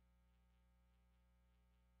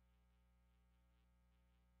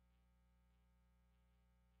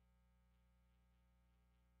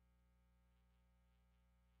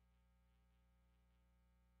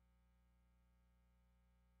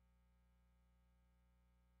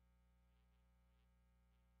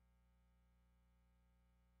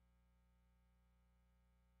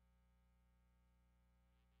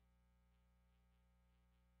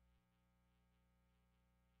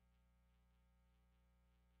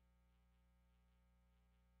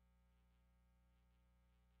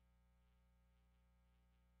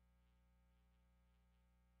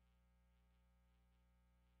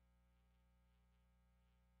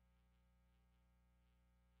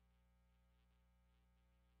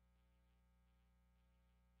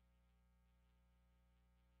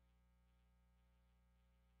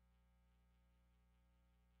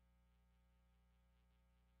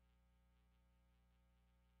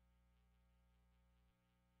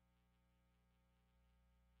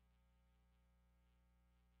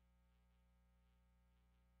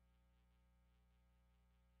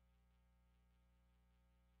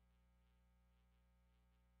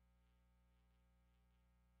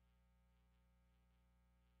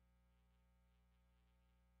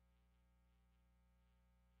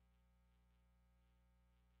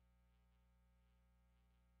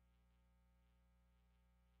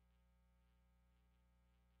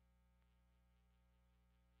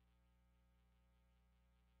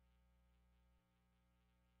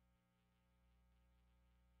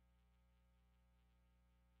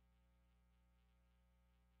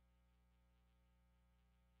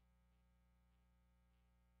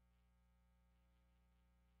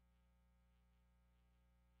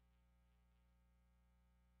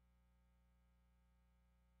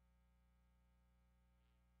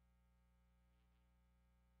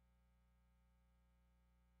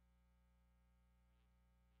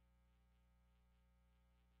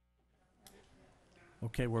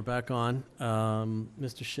 Okay, we're back on.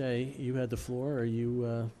 Mr. Shea, you had the floor, or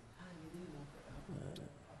you,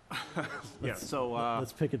 Yeah, so,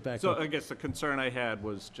 let's pick it back so up. I guess the concern I had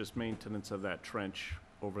was just maintenance of that trench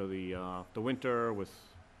over the winter with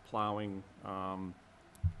plowing,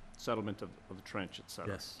 settlement of the trench, et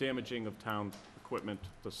cetera. Yes. Damaging of town equipment,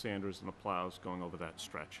 the sanders and the plows going over that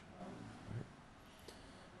stretch.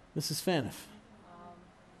 Mrs. Faniff?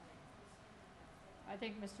 I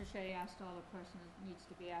think Mr. Shea asked all the questions that needs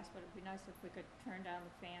to be asked, but it'd be nice if we could turn down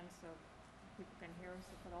the fans so people can hear us,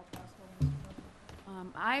 if at all possible, Mr.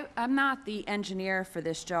 President. I'm not the engineer for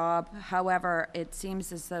this job. However, it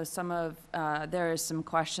seems as though there is some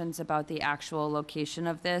questions about the actual location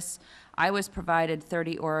of this. I was provided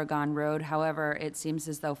 30 Oregon Road. However, it seems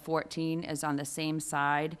as though 14 is on the same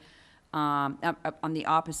side, on the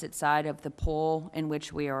opposite side of the pole in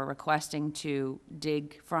which we are requesting to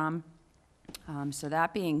dig from. So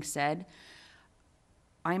that being said,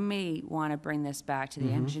 I may want to bring this back to the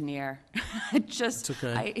engineer. Just, That's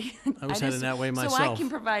okay. I was just- headed that way So I myself. can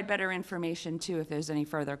provide better information too if there's any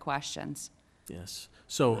further questions. Yes.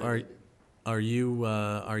 So are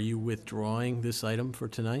you withdrawing this item for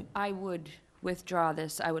tonight? I would withdraw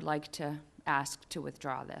this. I would like to ask to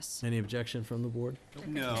withdraw this. Any objection from the board?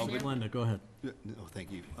 No, but Linda, go ahead. No,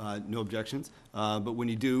 thank you. No objections. But when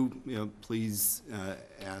you do, please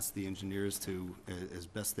ask the engineers to, as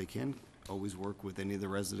best they can, always work with any of the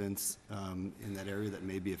residents in that area that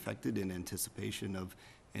may be affected in anticipation of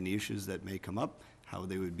any issues that may come up, how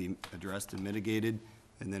they would be addressed and mitigated,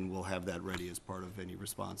 and then we'll have that ready as part of any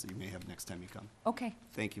response that you may have next time you come. Okay,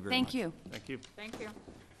 Thank you very much. thank you. Thank you. Thank you.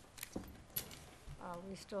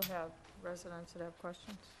 We still have residents that have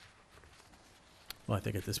questions. Well, I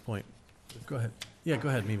think at this point, go ahead. Yeah, go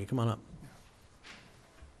ahead, Mimi, come on up.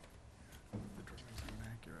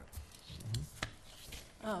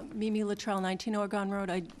 Mimi Luttrell, 19 Oregon Road.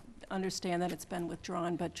 I understand that it's been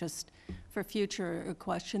withdrawn, but just for future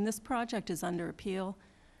question, this project is under appeal.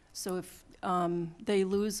 So if they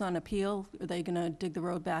lose on appeal, are they going to dig the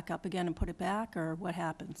road back up again and put it back, or what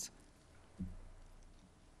happens?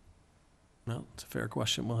 Well, it's a fair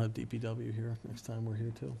question. We'll have DPW here next time we're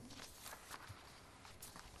here, too.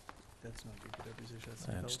 That's not DPW's issue, that's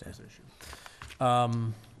I the understand.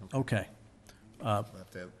 developer's issue. Okay. We'll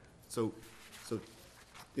have to have- So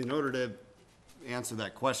in order to answer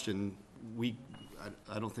that question,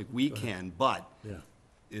 I don't think we can, but Yeah.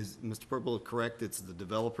 is Mr. Purple correct? It's the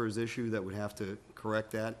developer's issue that would have to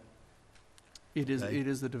correct that? It is Okay. it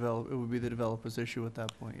would be the developer's issue at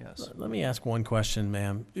that point, yes. Let me ask one question,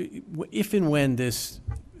 ma'am. If and when this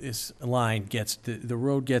line gets, the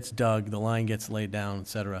road gets dug, the line gets laid down, et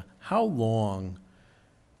cetera, how long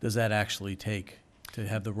does that actually take to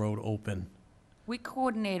have the road open? We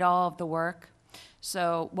coordinate all of the work.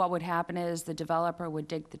 So what would happen is the developer would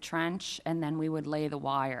dig the trench and then we would lay the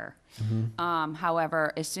wire.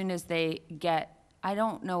 However, as soon as they get, I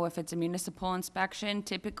don't know if it's a municipal inspection,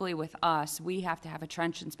 typically with us, we have to have a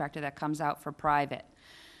trench inspector that comes out for private.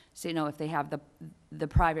 So, if they have the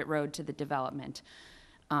private road to the development.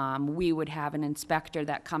 We would have an inspector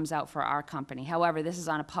that comes out for our company. However, this is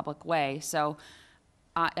on a public way, so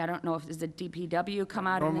I don't know if, does the DPW come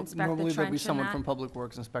out and inspect the Normally, there'll be trench and someone that? from Public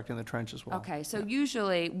Works inspecting the trench as well. Okay, so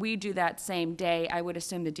usually we do that same day. I would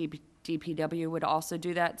assume the DPW would also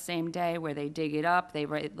do that same day, where they dig it up, they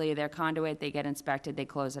lay their conduit, they get inspected, they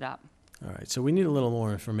close it up. All right, so we need a little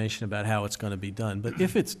more information about how it's going to be done. But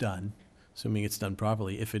if it's done, assuming it's done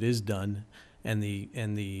properly, if it is done and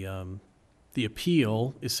the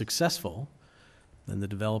appeal is successful, then the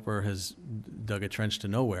developer has dug a trench to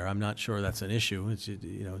nowhere. I'm not sure that's an issue. It's,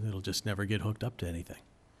 it'll just never get hooked up to anything.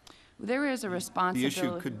 There is a The responsibility.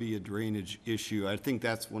 issue could be a drainage issue. I think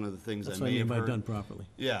that's one of the things I That's what I may mean have by heard. done properly.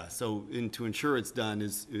 Yeah, so, and to ensure it's done,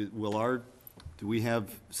 do we have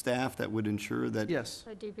staff that would ensure that? Yes.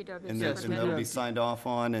 The DPW And Yes, that'll be superintendent. signed off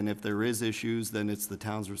on, and if there is issues, then it's the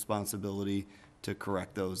town's responsibility to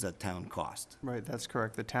correct those at town cost. Right, that's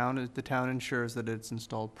correct. The town ensures that it's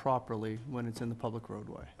installed properly when it's in the public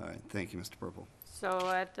roadway. All right, thank you, Mr. Purple. So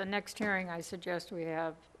at the next hearing, I suggest we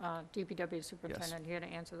have DPW superintendent here to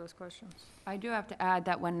answer those questions. I do have to add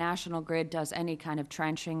that when National Grid does any kind of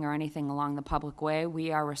trenching or anything along the public way,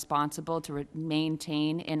 we are responsible to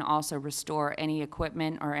maintain and also restore any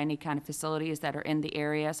equipment or any kind of facilities that are in the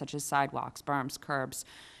area, such as sidewalks, berms, curbs,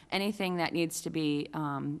 anything that needs to be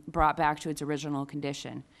brought back to its original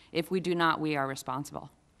condition. If we do not, we are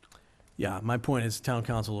responsible. Yeah, my point is, town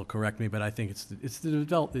council will correct me, but I think it's the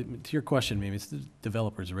to your question, maybe, it's the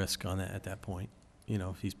developer's risk on that, at that point.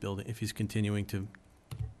 If he's continuing to,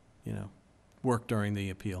 work during the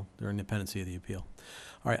appeal, during the pendency of the appeal.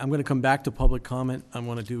 All right, I'm going to come back to public comment. I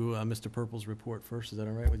want to do Mr. Purple's report first. Is that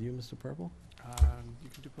all right with you, Mr. Purple? You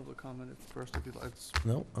can do public comment first if you'd like.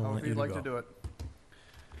 No, I want However you you'd to like to go. do it.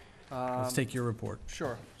 Let's take your report.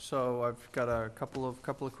 Sure. So I've got a couple of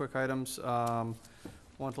quick items.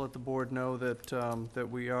 Want to let the board know that,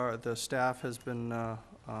 the staff has been,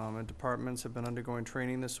 and departments have been undergoing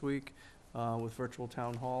training this week with virtual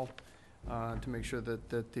town hall to make sure that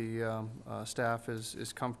the staff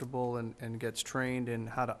is comfortable and gets trained in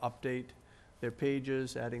how to update their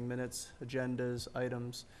pages, adding minutes, agendas,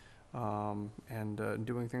 items, and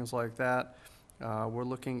doing things like that. We're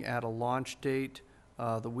looking at a launch date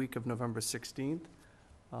the week of November 16th.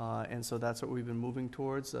 And so that's what we've been moving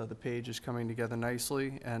towards. The page is coming together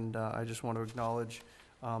nicely, and I just want to acknowledge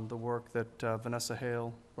the work that Vanessa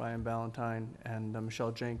Hale, Brian Ballantyne, and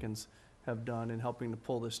Michelle Jenkins have done in helping to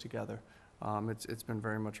pull this together. It's been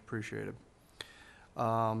very much appreciated.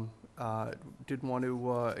 Did want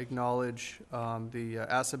to acknowledge the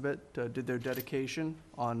Assabet did their dedication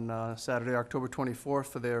on Saturday, October 24th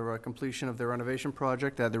for their completion of their renovation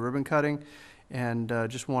project. They had the ribbon cutting, and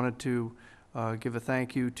just wanted to give a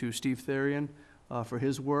thank you to Steve Therian for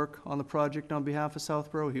his work on the project on behalf of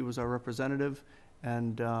Southborough. He was our representative,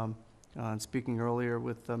 and speaking earlier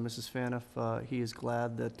with Mrs. Faniff, he is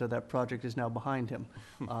glad that that project is now behind him.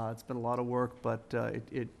 It's been a lot of work, but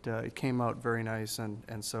it came out very nice,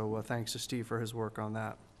 and so thanks to Steve for his work on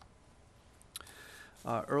that.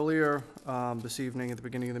 Earlier this evening, at the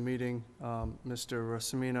beginning of the meeting, Mr.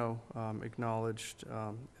 Semino acknowledged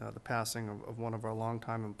the passing of one of our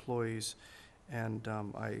longtime employees, and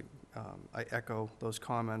I echo those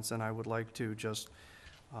comments, and I would like to just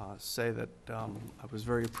say that I was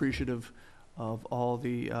very appreciative of all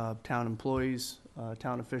the town employees,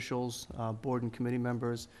 town officials, board and committee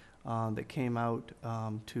members that came out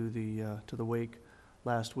to the wake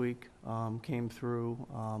last week, came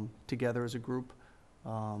through together as a group.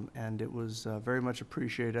 And it was very much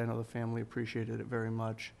appreciated. I know the family appreciated it very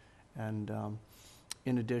much. And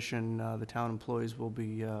in addition, the town employees will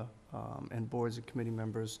be, and boards and committee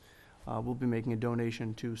members will be making a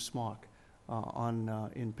donation to SMOC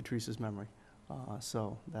in Patrice's memory.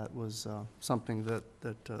 So that was something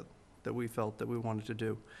that we felt that we wanted to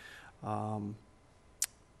do.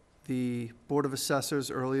 The Board of Assessors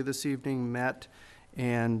earlier this evening met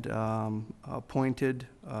and appointed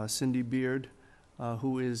Cindy Beard,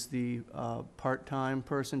 who is the part-time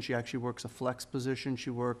person. She actually works a flex position. She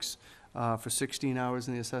works for 16 hours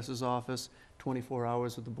in the assessor's office, 24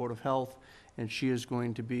 hours with the Board of Health, and she is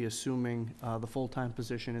going to be assuming the full-time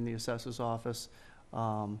position in the assessor's office.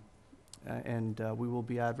 And we will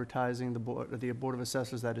be advertising the Board of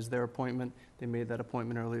Assessors. That is their appointment. They made that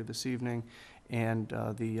appointment earlier this evening, and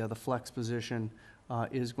the flex position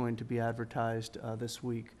is going to be advertised this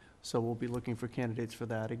week. So we'll be looking for candidates for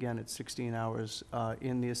that. Again, it's 16 hours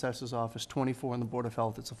in the assessor's office, 24 in the Board of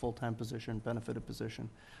Health. It's a full-time position, benefited position.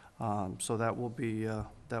 So that will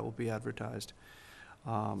be advertised.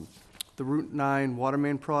 The Route 9 water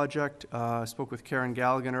main project, I spoke with Karen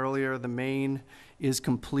Galligan earlier. The main is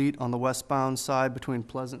complete on the westbound side between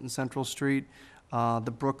Pleasant and Central Street.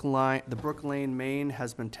 The Brook Lane main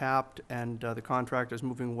has been tapped, and the contractor is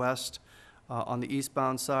moving west. On the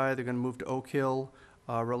eastbound side, they're going to move to Oak Hill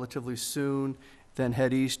relatively soon, then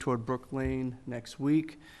head east toward Brook Lane next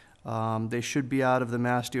week. They should be out of the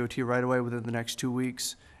Mass DOT right away within the next 2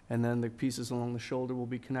 weeks, and then the pieces along the shoulder will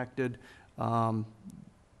be connected.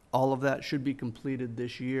 All of that should be completed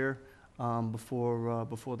this year before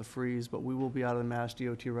the freeze, but we will be out of the Mass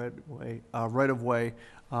DOT right of way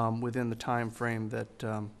within the time frame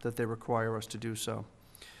that they require us to do so.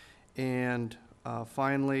 And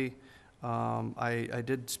finally, I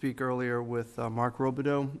did speak earlier with Mark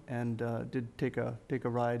Robideau, and did take a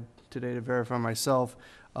ride today to verify myself.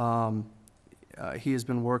 He has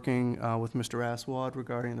been working with Mr. Aswad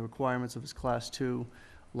regarding the requirements of his Class 2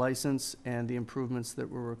 license and the improvements that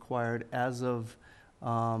were required as of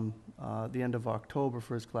the end of October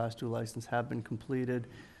for his Class 2 license have been completed.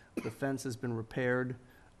 The fence has been repaired,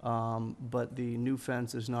 but the new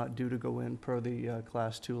fence is not due to go in per the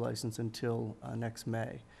Class 2 license until next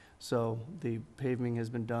May. So the paving has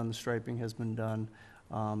been done, the striping has been done,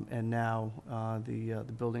 and now the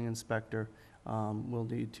building inspector will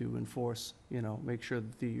need to enforce, make sure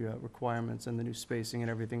that the requirements and the new spacing and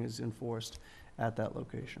everything is enforced at that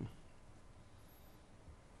location.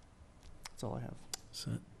 That's all I have.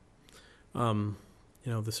 Set.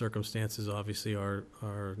 The circumstances obviously are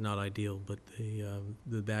not ideal, but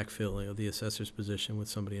the backfilling of the assessor's position with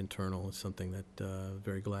somebody internal is something that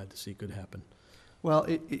very glad to see could happen. Well,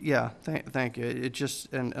 yeah, thank you. It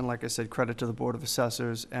just, and like I said, credit to the Board of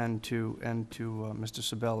Assessors and to Mr.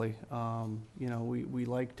 Sabelli. You know, we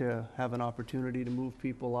like to have an opportunity to move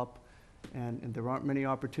people up, and there aren't many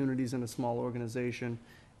opportunities in a small organization.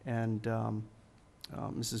 And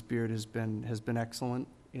Mrs. Beard has been excellent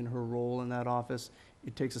in her role in that office.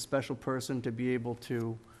 It takes a special person to be able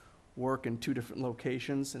to work in 2 different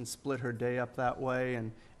locations and split her day up that way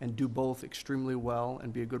and do both extremely well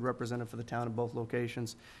and be a good representative for the town in both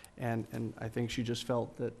locations. And I think she just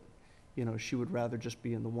felt that, you know, she would rather just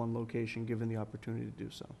be in the one location, given the opportunity to do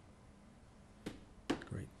so.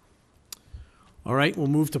 Great. All right, we'll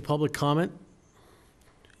move to public comment.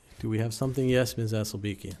 Do we have something? Yes, Ms.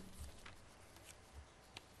 Asselbekian.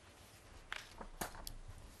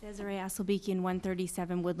 Desiree Asselbekian,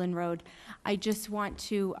 137 Woodland Road. I just want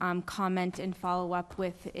to comment and follow up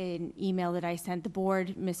with an email that I sent the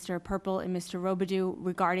board, Mr. Purple and Mr. Robidoux,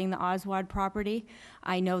 regarding the Oswald property.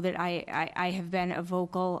 I know that I have been a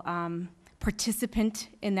vocal participant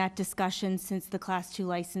in that discussion since the Class 2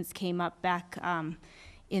 license came up back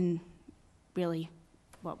in, really,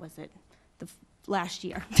 what was it? Last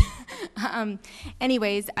year.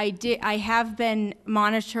 Anyways, I have been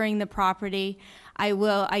monitoring the property.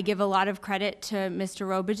 I give a lot of credit to Mr.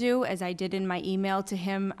 Robidoux, as I did in my email to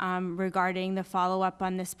him regarding the follow-up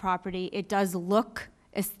on this property. It does look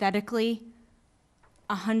aesthetically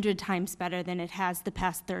 100 times better than it has the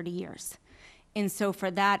past 30 years. And so for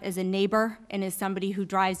that, as a neighbor and as somebody who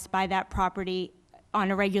drives by that property on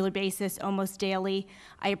a regular basis, almost daily,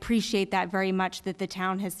 I appreciate that very much, that the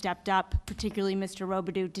town has stepped up, particularly Mr.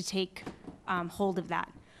 Robidoux, to take hold of that.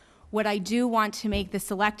 What I do want to make the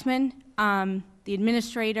selectmen, the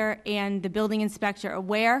administrator, and the building inspector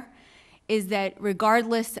aware is that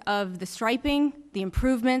regardless of the striping, the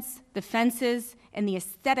improvements, the fences, and the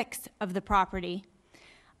aesthetics of the property,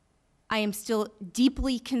 I am still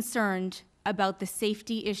deeply concerned about the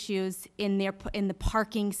safety issues in the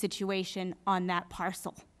parking situation on that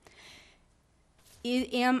parcel.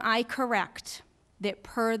 Am I correct that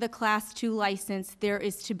per the Class 2 license, there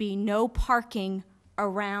is to be no parking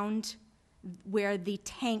around where the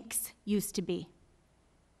tanks used to be?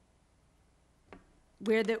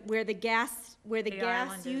 Where the gas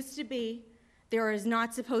used to be, there is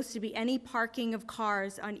not supposed to be any parking of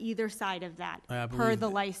cars on either side of that, per the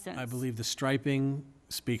license. I believe the striping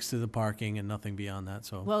speaks to the parking and nothing beyond that,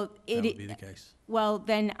 so Well, that would be the case. Well,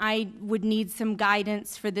 then I would need some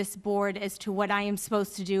guidance for this board as to what I am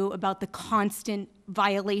supposed to do about the constant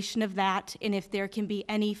violation of that, and if there can be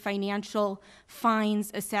any financial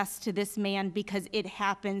fines assessed to this man, because it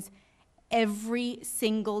happens every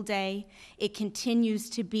single day. It continues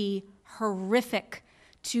to be horrific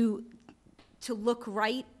to look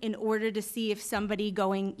right in order to see if somebody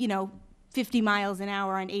going, 50 miles an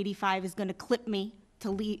hour on 85 is going to clip me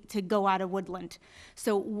to go out of Woodland.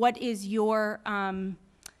 So what is your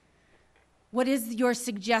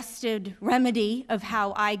suggested remedy of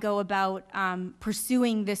how I go about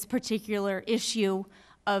pursuing this particular issue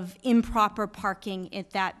of improper parking at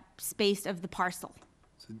that space of the parcel?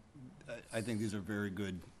 So, I think these are very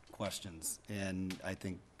good questions, and I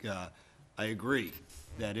think, I agree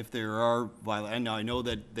that if there are and I know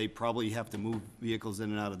that they probably have to move vehicles in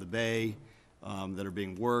and out of the bay that are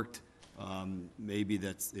being worked. Maybe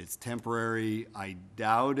it's temporary. I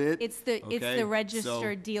doubt it. It's the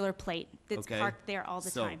registered dealer plate that's parked there all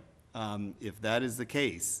the time. If that is the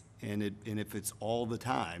case, and if it's all the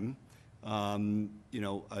time,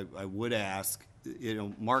 I would ask,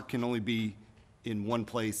 Mark can only be in one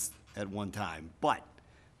place at one time, but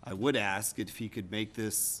I would ask if he could make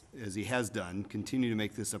this, as he has done, continue to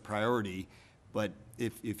make this a priority, but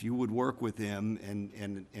if you would work with him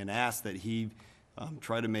and ask that he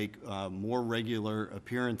try to make more regular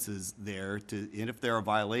appearances there, and if there are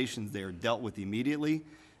violations, they are dealt with immediately,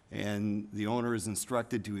 and the owner is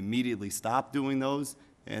instructed to immediately stop doing those,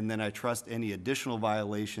 and then I trust any additional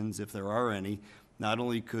violations, if there are any, not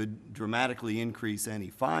only could dramatically increase any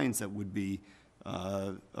fines that would be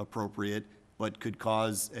appropriate, but could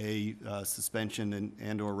cause a suspension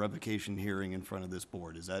and/or revocation hearing in front of this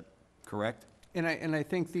board. Is that correct? And I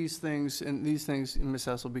think these things Ms.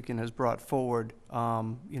 Hasselbeck has brought forward,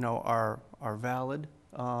 are valid.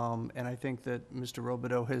 And I think that Mr.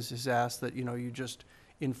 Robidoux has asked that, you just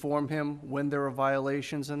inform him when there are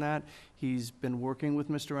violations in that. He's been working with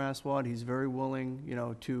Mr. Aswad. He's very willing,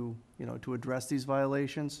 to address these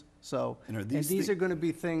violations. So, and these are gonna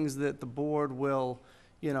be things that the board will,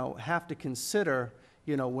 have to consider,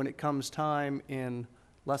 when it comes time in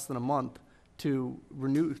less than a month to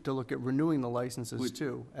look at renewing the licenses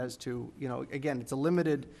too, as to, again, it's a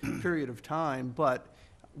limited period of time, but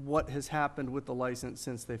what has happened with the license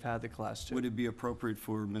since they've had the Class 2. Would it be appropriate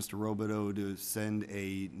for Mr. Robideau to send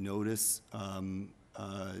a notice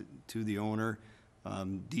to the owner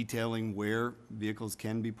detailing where vehicles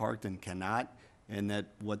can be parked and cannot, and that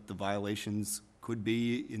what the violations could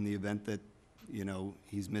be in the event that, you know,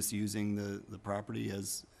 he's misusing the property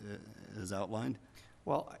as outlined?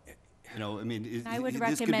 Well, You know, I mean, I would this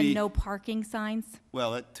could recommend be- no parking signs.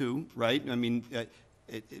 Well, that too, right? I mean,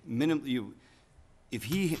 if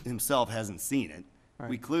he himself hasn't seen it, we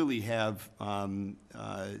Right. clearly have,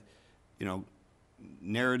 you know,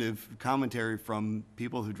 narrative commentary from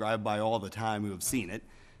people who drive by all the time who have seen it.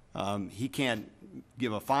 He can't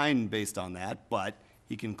give a fine based on that, but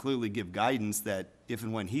he can clearly give guidance that if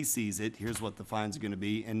and when he sees it, here's what the fines are gonna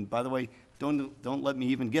be. And by the way, don't let me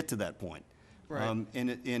even get to that point. Right.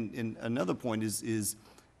 And another point is,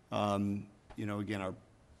 you know, again, our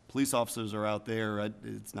police officers are out there,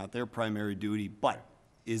 it's not their primary duty, but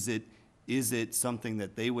is it something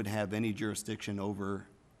that they would have any jurisdiction over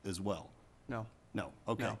as well? no. No,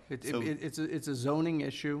 okay. No, So- it's a zoning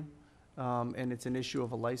issue, and it's an issue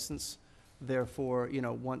of a license. Therefore, you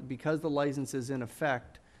know, because the license is in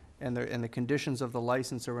effect, and the conditions of the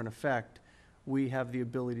license are in effect, we have the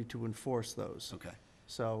ability to enforce those. Okay.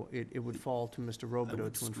 So it would fall to Mr. I Robideau to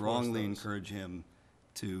would enforce those. strongly encourage him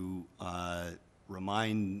to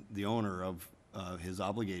remind the owner of his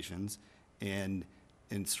obligations, and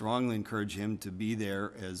strongly encourage him to be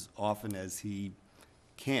there as often as he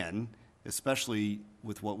can, especially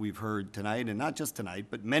with what we've heard tonight, and not just tonight,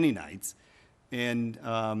 but many nights. And,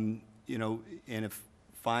 you know, and if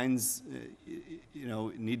fines, you know,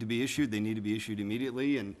 need to be issued, they need to be issued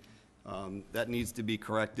immediately, and that needs to be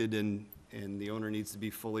corrected, and the owner needs to be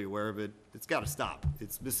fully aware of it. It's got to stop.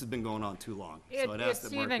 This has been going on too long. So I'd ask It's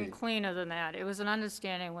that Mark even be- cleaner than that. It was an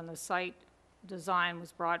understanding when the site design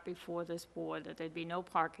was brought before this board that there'd be no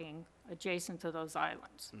parking adjacent to those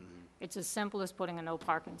islands. Mm-hmm. It's as simple as putting a no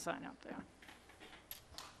parking sign up there.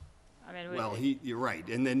 I mean, Well, you're right,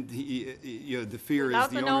 and then you know, the fear is Without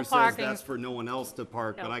the the no owner says parking- that's for no one else to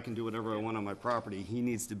park, but No. I can do whatever I want on my property. He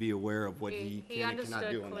needs to be aware of what he he can and cannot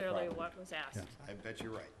do understood on the clearly property. what was asked. I bet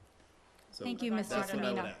you're right. So Thank you, That's Mr. that's what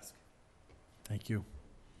I would Semino. ask. Thank you.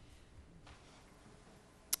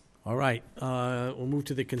 All right, we'll move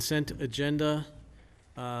to the consent agenda.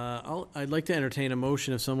 I'd like to entertain a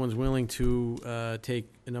motion if someone's willing to take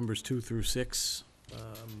numbers 2 through 6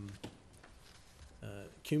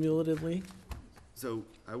 cumulatively. So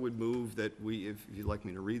I would move that if you'd like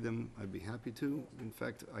me to read them, I'd be happy to. In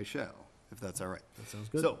fact, I shall, if that's all right. That sounds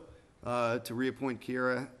good. So, to reappoint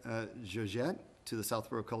Kiera Georgette to the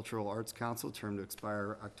Southborough Cultural Arts Council, term to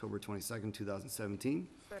expire October 22nd, 2017.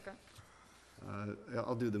 Second.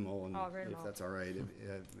 I'll do them all, I'll read them if all. that's all right.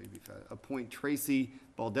 Maybe appoint Tracy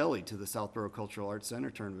Baldelli to the Southborough Cultural Arts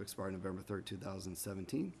Center, term to expire November 3rd,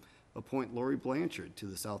 2017. Appoint Lori Blanchard to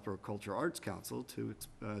the Southborough Cultural Arts Council,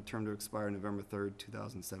 term to expire November 3rd,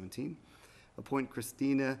 2017. Appoint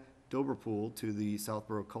Christina Doberpool to the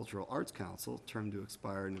Southborough Cultural Arts Council, term to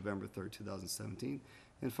expire November 3rd, 2017.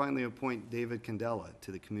 And finally, appoint David Candela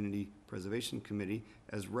to the Community Preservation Committee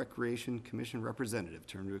as Recreation Commission Representative,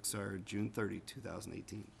 term to expire June 30,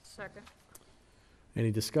 2018. Second.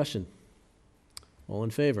 Any discussion? All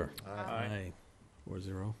in favor? Aye.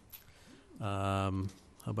 4-0.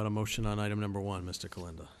 How about a motion on item number 1, Mr.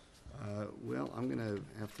 Kalenda? Well, I'm gonna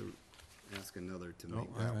have to ask another to Oh, make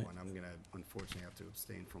all that right. one. I'm gonna unfortunately have to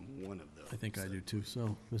abstain from one of those. I think I do too,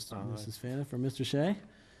 so, Mrs. Aye. Faniff or Mr. Shea?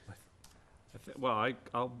 Well,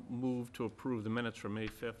 I'll move to approve the minutes from May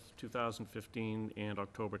 5th, 2015, and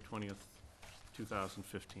October 20th,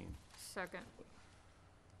 2015. Second.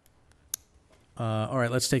 All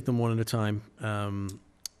right, let's take them one at a time.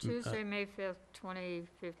 Tuesday, May 5th,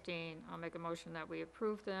 2015, I'll make a motion that we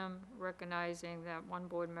approve them, recognizing that one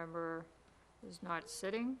board member is not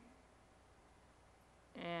sitting.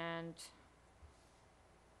 And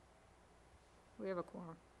we have a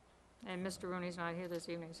quorum. And Mr. Rooney's not here this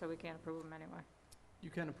evening, so we can't approve them anyway. You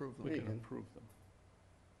can approve them. We Yeah, can you can. approve them.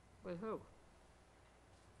 With who?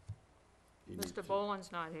 You need Mr. to-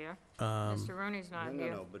 Boland's not here. Um, Mr. Rooney's not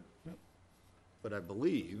here. No, but I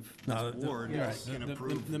believe No, this board yes, can the-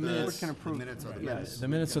 approve the the minutes- minutes. Can approve, The minutes are the yes. minutes. The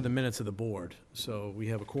minutes are the minutes of the board, so we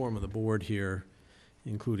have a quorum of the board here,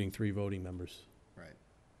 including 3 voting members. Right.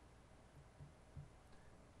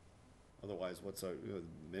 Otherwise,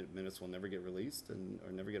 minutes will never get released or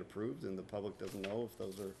never get approved, and the public doesn't know if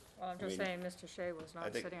those are. Well, I'm I just mean, saying Mr. Shea was I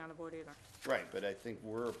not think- sitting on the board either. Right, but I think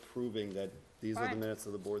we're approving that these are the Fine. minutes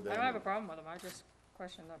of the board that. I don't have a problem with them, I just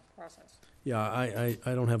question the process. Yeah, I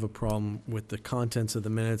don't have a problem with the contents of the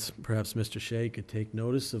minutes. Perhaps Mr. Shea could take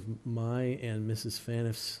notice of my and Mrs.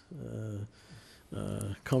 Faniff's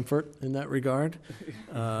comfort in that regard.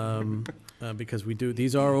 Because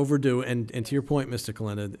these are overdue, and to your point, Mr.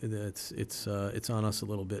 Kalenda, it's on us a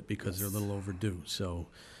little bit because they're a little overdue, so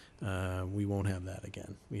we won't have that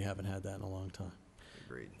again. We haven't had that in a long time.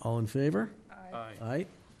 Agreed. All in favor? Aye. Aye.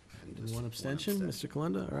 And just One abstention, Mr.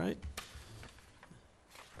 Kalenda, all right.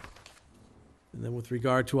 And then with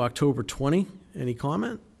regard to October 20, any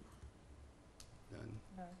comment?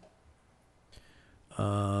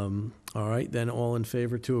 None. All right, then all in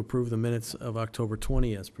favor to approve the minutes of October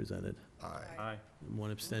 20 as presented. Aye. Aye. And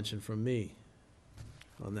one abstention from me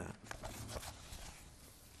on that.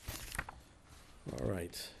 All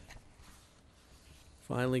right.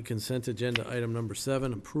 Finally, consent agenda item number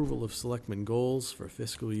 7, approval of selectmen goals for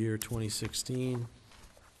fiscal year 2016.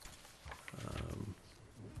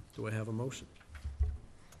 Do I have a motion?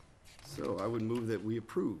 So I would move that we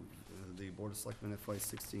approve the Board of Selectmen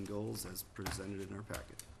FY16 goals as presented in our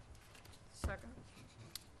packet. Second.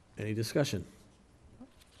 Any discussion?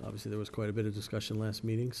 Obviously, there was quite a bit of discussion last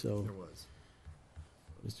meeting, so, There was.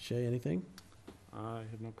 Mr. Shea, anything? I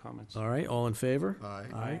have no comments. All right, all in favor? Aye.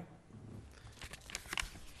 Aye.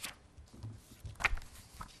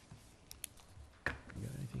 You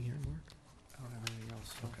got anything here, Mark? I don't have anything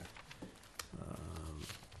else. Okay.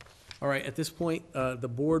 All right, at this point, the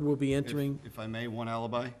board will be entering, If I may, one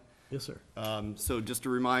alibi. yes, sir. So just to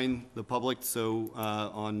remind the public, so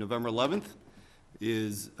on November 11th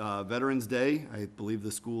is Veterans Day. I believe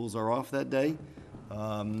the schools are off that day.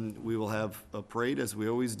 We will have a parade, as we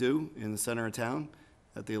always do, in the center of town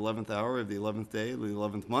at the 11th hour of the 11th day of the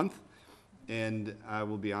 11th month. And I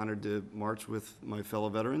will be honored to march with my fellow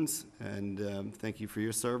veterans. And thank you for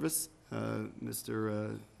your service,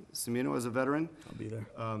 Mr. Semino, as a veteran. I'll be there.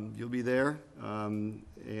 You'll be there.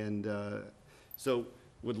 So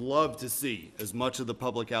would love to see as much of the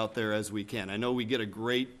public out there as we can. I know we get a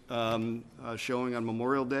great showing on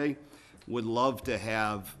Memorial Day. Would love to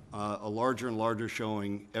have a larger and larger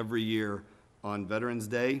showing every year on Veterans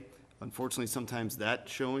Day. Unfortunately, sometimes that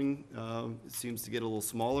showing seems to get a little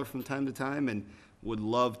smaller from time to time, and would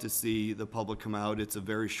love to see the public come out. It's a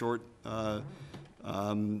very short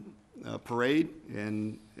parade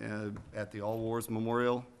and at the All Wars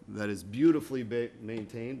Memorial that is beautifully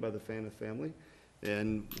maintained by the Faniff family,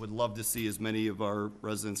 and would love to see as many of our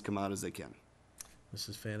residents come out as they can.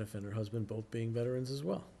 Mrs. Faniff and her husband both being veterans as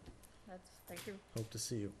well. Thank you. Hope to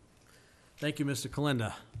see you. Thank you, Mr.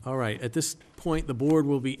 Kalenda. All right, at this point, the board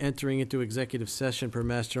will be entering into executive session per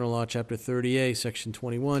Mass General Law, Chapter 30A, Section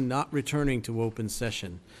 21, not returning to open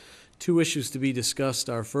session. 2 issues to be discussed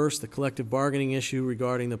are, first, the collective bargaining issue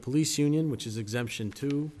regarding the police union, which is exemption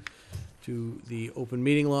 2 to the open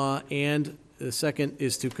meeting law, and the second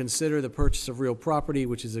is to consider the purchase of real property,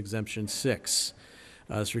 which is exemption 6.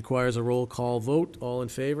 This requires a roll call vote. All in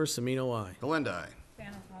favor, Semino, aye. Kalenda, aye.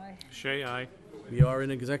 Faniff, aye. Shea, aye. We are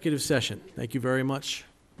in executive session. Thank you very much.